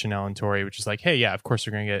vote to Chanel and Tori, which is like, hey, yeah, of course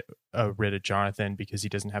we're going to get rid of Jonathan because he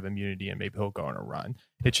doesn't have immunity and maybe he'll go on a run.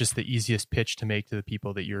 It's just the easiest pitch to make to the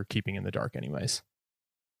people that you're keeping in the dark anyways.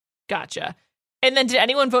 Gotcha. And then did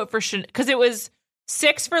anyone vote for Chanel? Because it was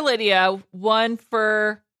 6 for Lydia, 1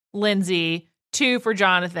 for Lindsay, 2 for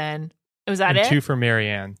Jonathan. Was that and it? 2 for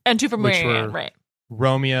Marianne. And 2 for Marianne, right.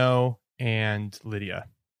 Romeo and Lydia.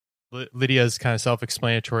 Lydia's kind of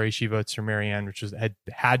self-explanatory. She votes for Marianne, which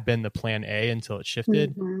had been the plan A until it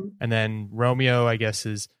shifted. And then Romeo, I guess,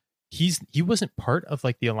 he wasn't part of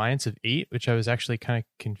like the Alliance of 8, which I was actually kind of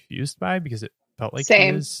confused by because it felt like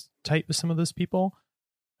he was tight with some of those people.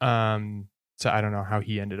 So I don't know how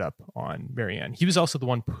he ended up on Marianne. He was also the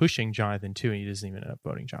one pushing Jonathan too, and he doesn't even end up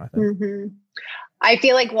voting Jonathan. I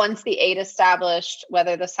feel like once the 8 established,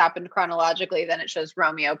 whether this happened chronologically, then it shows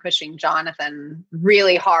Romeo pushing Jonathan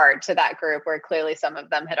really hard to that group where clearly some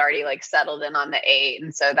of them had already like settled in on the 8.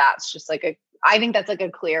 And so that's just like I think that's like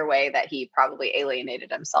a clear way that he probably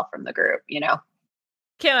alienated himself from the group, you know?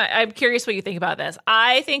 Kim, I'm curious what you think about this.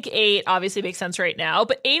 I think 8 obviously makes sense right now,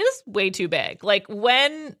 but 8 is way too big. Like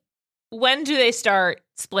when do they start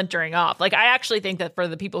splintering off? Like, I actually think that for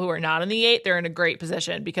the people who are not in the 8, they're in a great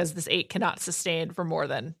position because this 8 cannot sustain for more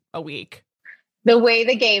than a week. The way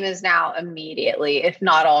the game is now, immediately, if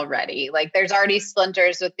not already, like there's already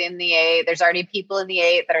splinters within the 8. There's already people in the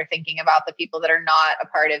 8 that are thinking about the people that are not a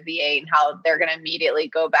part of the 8 and how they're going to immediately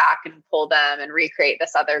go back and pull them and recreate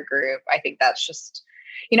this other group. I think that's just,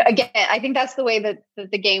 you know, again, I think that's the way that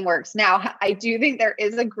the game works now. I do think there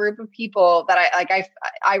is a group of people that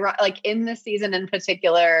I like in this season in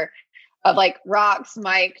particular of like Rox,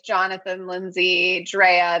 Mike, Jonathan, Lindsay,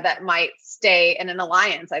 Drea that might stay in an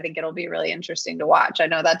alliance. I think it'll be really interesting to watch. I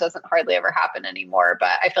know that doesn't hardly ever happen anymore,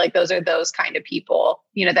 but I feel like those are those kind of people,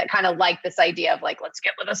 you know, that kind of like this idea of like, let's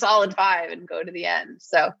get with a solid 5 and go to the end.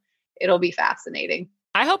 So it'll be fascinating.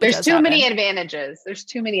 I hope there's too many advantages. There's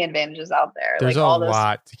too many advantages out there. There's like a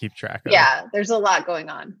lot to keep track of. Yeah, there's a lot going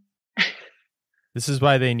on. This is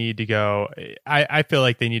why they need to go. I feel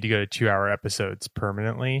like they need to go to 2-hour episodes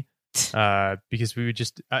permanently, because we would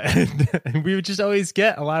just always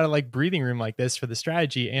get a lot of like breathing room like this for the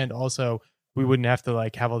strategy, and also we wouldn't have to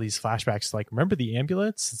like have all these flashbacks. Like, remember the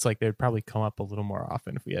ambulance? It's like they'd probably come up a little more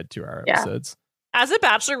often if we had 2-hour episodes. As a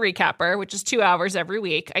Bachelor recapper, which is 2 hours every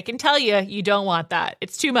week, I can tell you don't want that.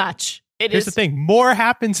 It's too much. Here's the thing. More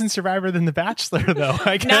happens in Survivor than The Bachelor, though.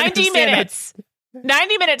 90 minutes.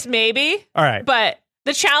 90 minutes, maybe. All right. But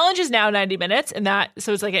the challenge is now 90 minutes, and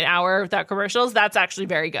so it's like an hour without commercials. That's actually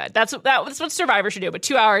very good. That's what Survivor should do. But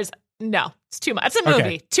 2 hours, no. It's too much. It's a movie.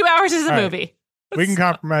 Okay. 2 hours is a movie. We can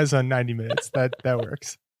compromise on 90 minutes. That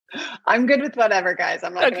works. I'm good with whatever, guys.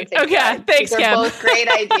 I'm not going to take Okay, thanks, Kim. They're both great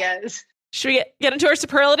ideas. Should we get into our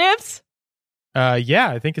superlatives? Yeah,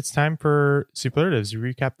 I think it's time for superlatives.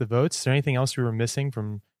 We recap the votes. Is there anything else we were missing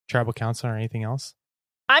from Tribal Council or anything else?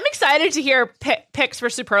 I'm excited to hear picks for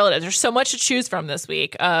superlatives. There's so much to choose from this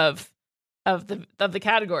week of the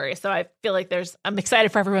category. So I feel like I'm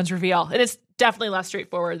excited for everyone's reveal. And it's definitely less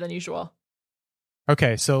straightforward than usual.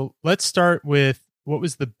 Okay, so let's start with what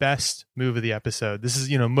was the best move of the episode. This is,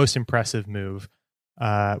 most impressive move.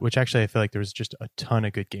 Which actually I feel like there was just a ton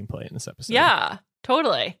of good gameplay in this episode. Yeah,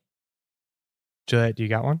 totally. Juliet, do you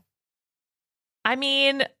got one? I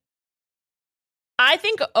mean, I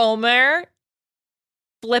think Omar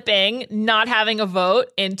flipping, not having a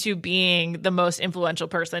vote into being the most influential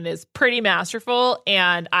person is pretty masterful.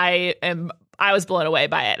 And I was blown away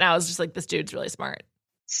by it. And I was just like, this dude's really smart.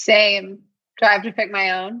 Same. Do I have to pick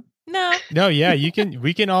my own? No, yeah,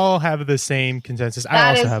 we can all have the same consensus.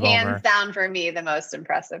 That is hands down for me the most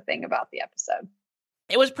impressive thing about the episode.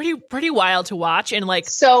 It was pretty wild to watch, and like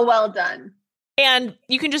so well done. And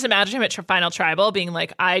you can just imagine him at Final Tribal being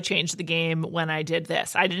like, I changed the game when I did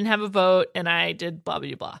this. I didn't have a vote and I did blah,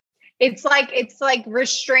 blah, blah. It's like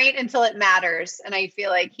restraint until it matters. And I feel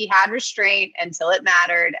like he had restraint until it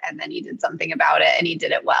mattered. And then he did something about it and he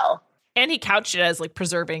did it well. And he couched it as like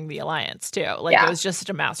preserving the alliance too. Like It was just such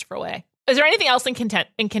a masterful way. Is there anything else in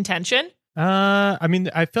contention? I mean,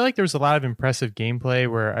 I feel like there was a lot of impressive gameplay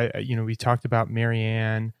where we talked about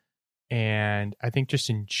Marianne, and I think just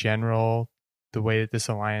in general, the way that this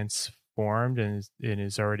alliance formed and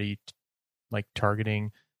is already like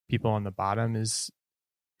targeting people on the bottom is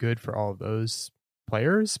good for all of those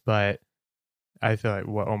players. But I feel like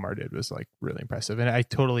what Omar did was like really impressive, and I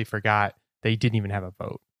totally forgot that he didn't even have a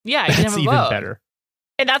vote. Yeah, he didn't have a even vote. Better.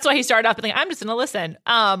 And that's why he started off like, I'm just going to listen.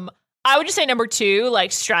 I would just say number 2,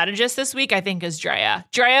 like strategist this week, I think is Drea.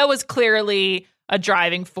 Drea was clearly a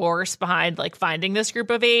driving force behind like finding this group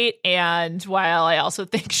of 8. And while I also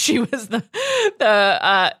think she was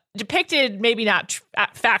the depicted, maybe not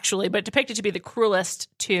factually, but depicted to be the cruelest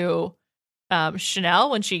to Chanel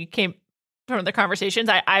when she came from the conversations,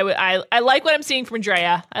 I like what I'm seeing from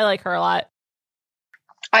Drea. I like her a lot.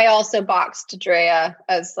 I also boxed Drea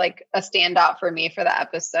as like a standout for me for the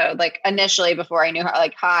episode. Like initially before I knew her,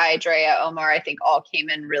 like, hi, Drea, Omar, I think all came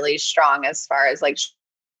in really strong as far as like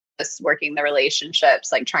working the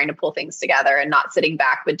relationships, like trying to pull things together and not sitting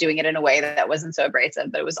back, but doing it in a way that wasn't so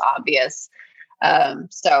abrasive, that it was obvious.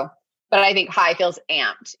 But I think Hai feels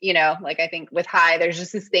amped, like I think with Hai, there's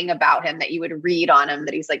just this thing about him that you would read on him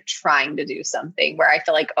that he's like trying to do something, where I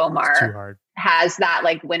feel like Omar has that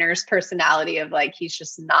like winner's personality of like, he's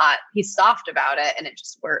soft about it and it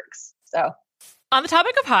just works. So on the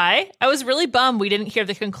topic of Hai, I was really bummed we didn't hear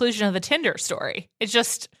the conclusion of the Tinder story. He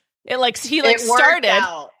started.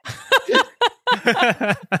 Out.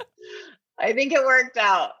 I think it worked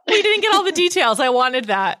out. We didn't get all the details. I wanted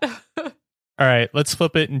that. All right, let's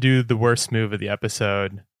flip it and do the worst move of the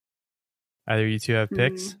episode. Either you two have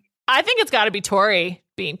picks? I think it's got to be Tori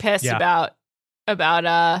being pissed about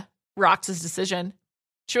Rox's decision.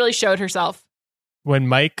 She really showed herself. When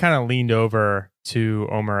Mike kind of leaned over to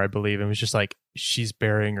Omar, I believe, and was just like, she's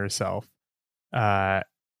burying herself.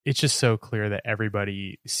 It's just so clear that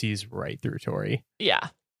everybody sees right through Tori. Yeah,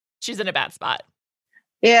 she's in a bad spot.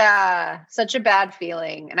 Yeah, such a bad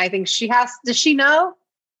feeling. And I think does she know?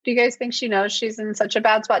 Do you guys think she knows she's in such a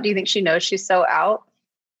bad spot? Do you think she knows she's so out?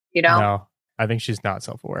 No, I think she's not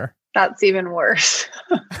self-aware. That's even worse.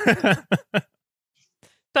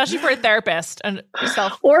 Especially for a therapist and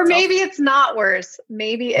or maybe it's not worse.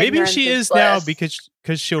 Maybe she is bliss. Now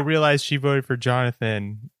because she'll realize she voted for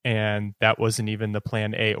Jonathan and that wasn't even the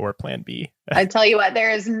plan A or plan B. I tell you what, there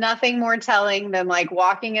is nothing more telling than like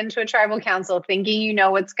walking into a tribal council thinking you know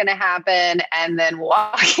what's going to happen and then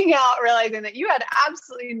walking out realizing that you had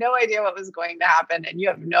absolutely no idea what was going to happen and you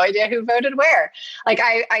have no idea who voted where. Like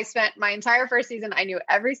I spent my entire first season, I knew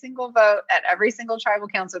every single vote at every single tribal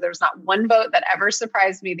council. There was not one vote that ever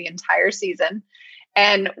surprised me the entire season.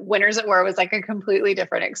 And Winners at War was like a completely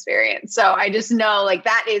different experience. So I just know like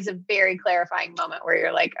that is a very clarifying moment where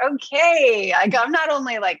you're like, okay, like, I'm not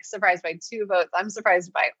only like surprised by 2 votes, I'm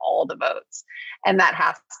surprised by all the votes. And that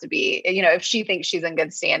has to be, if she thinks she's in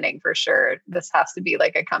good standing, for sure, this has to be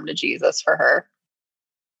like a come to Jesus for her.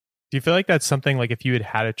 Do you feel like that's something like if you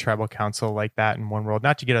had a tribal council like that in One World,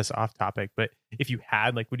 not to get us off topic, but if you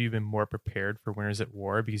had, like, would you have been more prepared for Winners at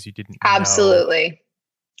War because you didn't Absolutely. know?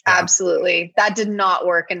 Absolutely. That did not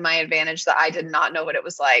work in my advantage, that I did not know what it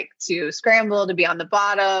was like to scramble, to be on the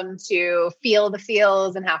bottom, to feel the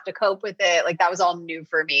feels and have to cope with it. Like that was all new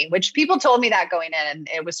for me, which people told me that going in and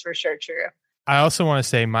it was for sure true. I also want to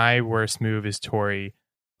say my worst move is Tori,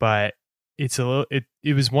 but it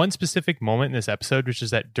was one specific moment in this episode, which is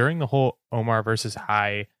that during the whole Omar versus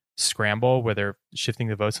Hai scramble where they're shifting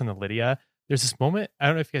the votes on the Lydia, there's this moment, I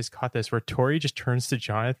don't know if you guys caught this, where Tori just turns to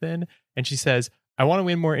Jonathan and she says, I want to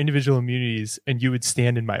win more individual immunities and you would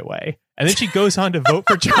stand in my way. And then she goes on to vote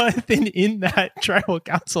for Jonathan in that tribal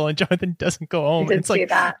council and Jonathan doesn't go home. It's like,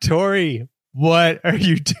 that. Tori, what are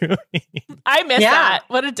you doing? I missed that.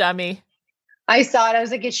 What a dummy. I saw it. I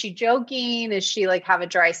was like, is she joking? Is she like have a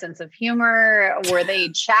dry sense of humor? Were they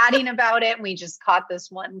chatting about it? And we just caught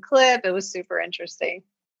this one clip. It was super interesting.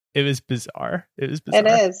 It was bizarre. It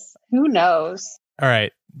is. Who knows? All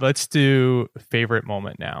right, let's do favorite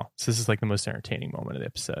moment now. So this is like the most entertaining moment of the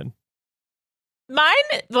episode.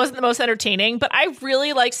 Mine wasn't the most entertaining, but I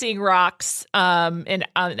really like seeing Rox in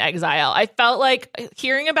exile. I felt like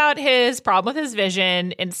hearing about his problem with his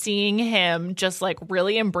vision and seeing him just like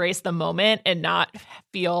really embrace the moment and not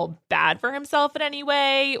feel bad for himself in any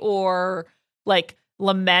way or like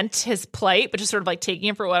lament his plight, but just sort of like taking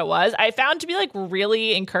it for what it was, I found to be like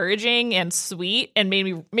really encouraging and sweet and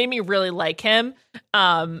made me really like him.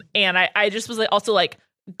 And I just was like also like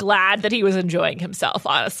glad that he was enjoying himself,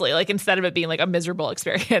 honestly, like instead of it being like a miserable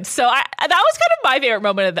experience. So that was kind of my favorite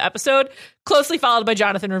moment of the episode, closely followed by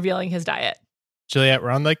Jonathan revealing his diet. Juliet, we're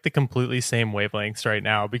on like the completely same wavelengths right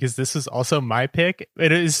now because this is also my pick.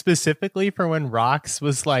 It is specifically for when Rox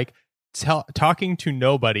was like talking to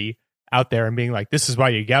nobody out there and being like, this is why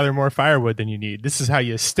you gather more firewood than you need. This is how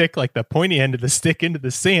you stick like the pointy end of the stick into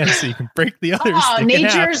the sand so you can break the other stick.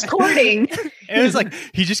 Nature's courting. And it was like,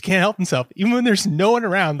 he just can't help himself. Even when there's no one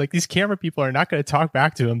around, like these camera people are not going to talk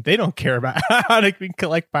back to him. They don't care about how to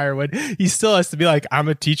collect firewood. He still has to be like, I'm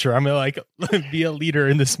a teacher. I'm going to like be a leader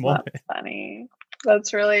in this moment. That's funny.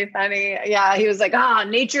 That's really funny. Yeah. He was like,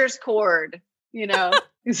 nature's cord,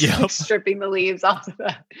 He's like stripping the leaves off of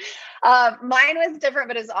that. Mine was different,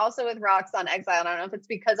 but it's also with Rox on Exile. I don't know if it's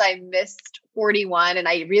because I missed 41 and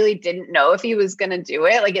I really didn't know if he was going to do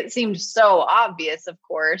it. Like it seemed so obvious, of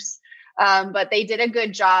course. But they did a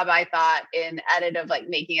good job, I thought, in edit of like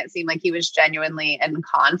making it seem like he was genuinely in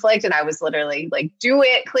conflict. And I was literally like, do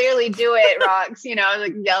it, clearly do it, Rox. I was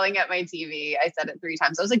like yelling at my TV. I said it 3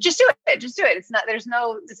 times. I was like, just do it. Just do it. It's not, there's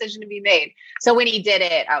no decision to be made. So when he did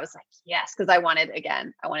it, I was like, yes, because I wanted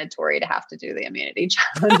Tori to have to do the immunity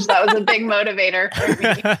challenge. That was a big motivator for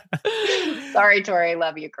me. Sorry, Tori.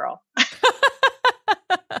 Love you, girl.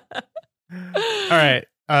 All right.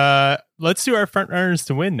 Let's do our front runners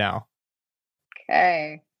to win now.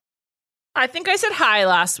 Okay. I think I said hi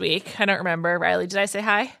last week. I don't remember. Riley, did I say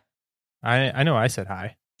hi? I know I said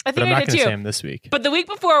hi. I think but I'm I not did going to too. say him this week. But the week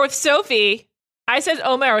before with Sophie, I said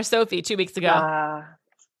Omar with Sophie 2 weeks ago.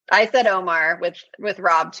 I said Omar with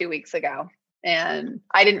Rob 2 weeks ago, and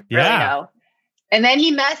I didn't really know. And then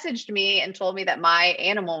he messaged me and told me that my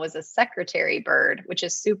animal was a secretary bird, which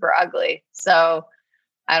is super ugly. So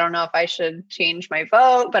I don't know if I should change my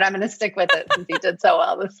vote, but I'm going to stick with it since he did so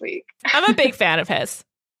well this week. I'm a big fan of his.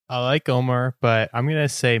 I like Omar, but I'm going to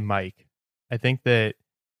say Mike. I think that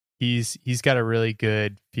he's got a really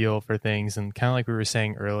good feel for things. And kind of like we were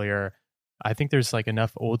saying earlier, I think there's like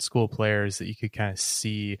enough old school players that you could kind of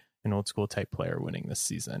see an old school type player winning this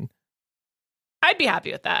season. I'd be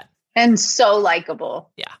happy with that. And so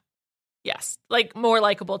likable. Yeah. Yes. Like more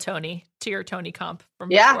likable Tony to your Tony comp from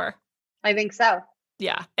before. I think so.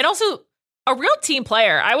 Yeah. And also a real team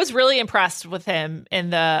player. I was really impressed with him in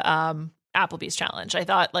the Applebee's challenge. I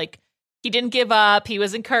thought like he didn't give up. He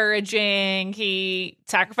was encouraging. He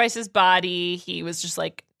sacrificed his body. He was just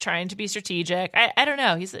like trying to be strategic. I don't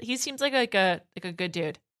know. He seems like a good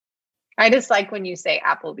dude. I just like when you say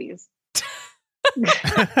Applebee's.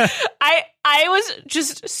 I was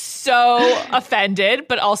just so offended,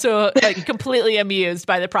 but also like completely amused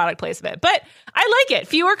by the product placement. But I like it.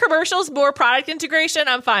 Fewer commercials, more product integration.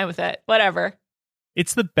 I'm fine with it. Whatever.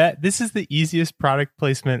 It's the bet. This is the easiest product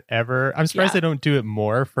placement ever. I'm surprised they don't do it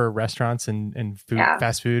more for restaurants and food,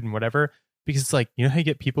 fast food and whatever. Because it's like, you know how you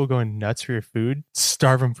get people going nuts for your food?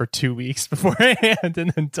 Starve them for 2 weeks beforehand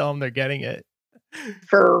and then tell them they're getting it.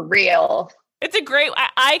 For real. It's a great,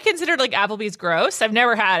 I considered like Applebee's gross. I've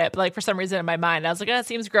never had it, but like for some reason in my mind, I was like, oh, it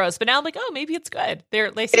seems gross. But now I'm like, oh, maybe it's good.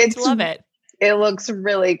 They seem to love it. It looks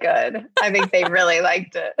really good. I think they really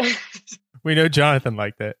liked it. We know Jonathan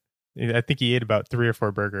liked it. I think he ate about 3 or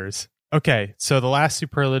 4 burgers. Okay, so the last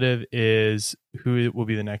superlative is who will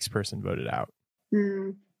be the next person voted out?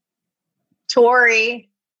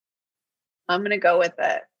 Tori. I'm going to go with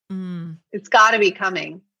it. It's got to be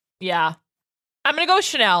coming. Yeah. I'm going to go with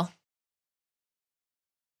Chanel.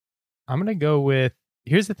 I'm going to go with,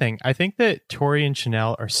 here's the thing. I think that Tori and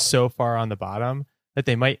Chanel are so far on the bottom that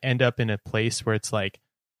they might end up in a place where it's like,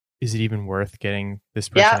 is it even worth getting this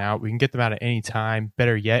person out? We can get them out at any time.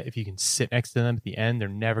 Better yet, if you can sit next to them at the end, they're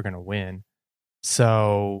never going to win.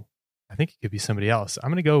 So I think it could be somebody else. I'm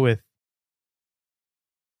going to go with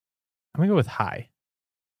High,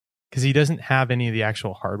 because he doesn't have any of the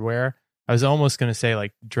actual hardware. I was almost going to say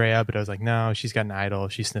like Drea, but I was like, no, she's got an idol.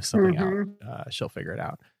 If she sniffs something out, she'll figure it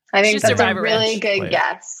out. I think that's a really good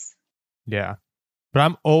guess. Yeah.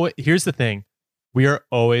 But here's the thing. We are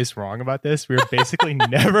always wrong about this. We're basically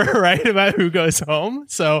never right about who goes home.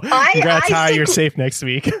 So congrats, High, you're safe next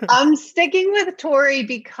week. I'm sticking with Tori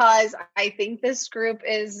because I think this group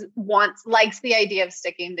likes the idea of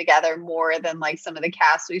sticking together more than like some of the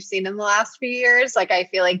casts we've seen in the last few years. Like I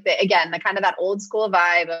feel like the kind of that old school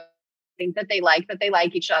vibe. I think that they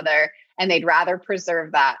like each other and they'd rather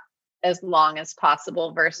preserve that as long as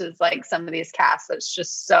possible versus like some of these casts that's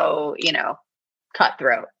just so,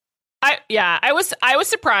 cutthroat. I was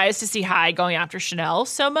surprised to see High going after Chanel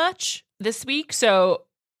so much this week. So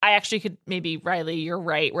I actually could maybe, Riley, you're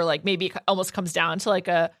right. Where like maybe it almost comes down to like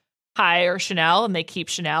a High or Chanel and they keep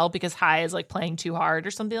Chanel because High is like playing too hard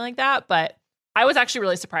or something like that. But I was actually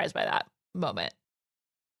really surprised by that moment.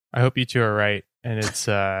 I hope you two are right. And it's,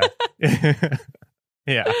 yeah.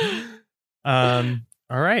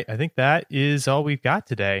 All right. I think that is all we've got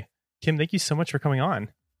today. Kim, thank you so much for coming on.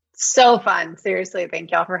 So fun. Seriously.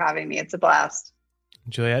 Thank y'all for having me. It's a blast.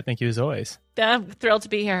 Juliet, thank you as always. I'm thrilled to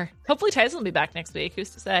be here. Hopefully Tyson will be back next week. Who's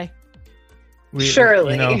to say?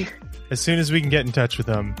 Surely. As soon as we can get in touch with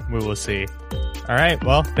them, we will see. All right.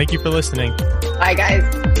 Well, thank you for listening. Bye, guys.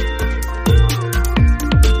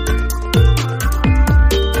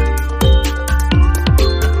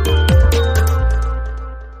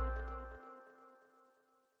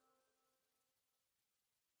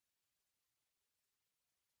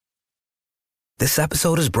 This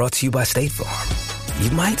episode is brought to you by State Farm. You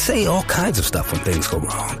might say all kinds of stuff when things go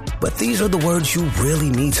wrong, but these are the words you really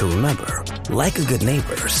need to remember. Like a good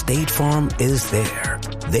neighbor, State Farm is there.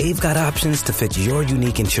 They've got options to fit your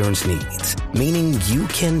unique insurance needs, meaning you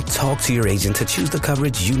can talk to your agent to choose the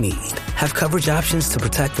coverage you need, have coverage options to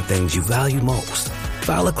protect the things you value most,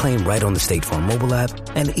 file a claim right on the State Farm mobile app,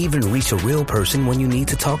 and even reach a real person when you need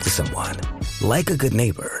to talk to someone. Like a good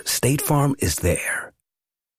neighbor, State Farm is there.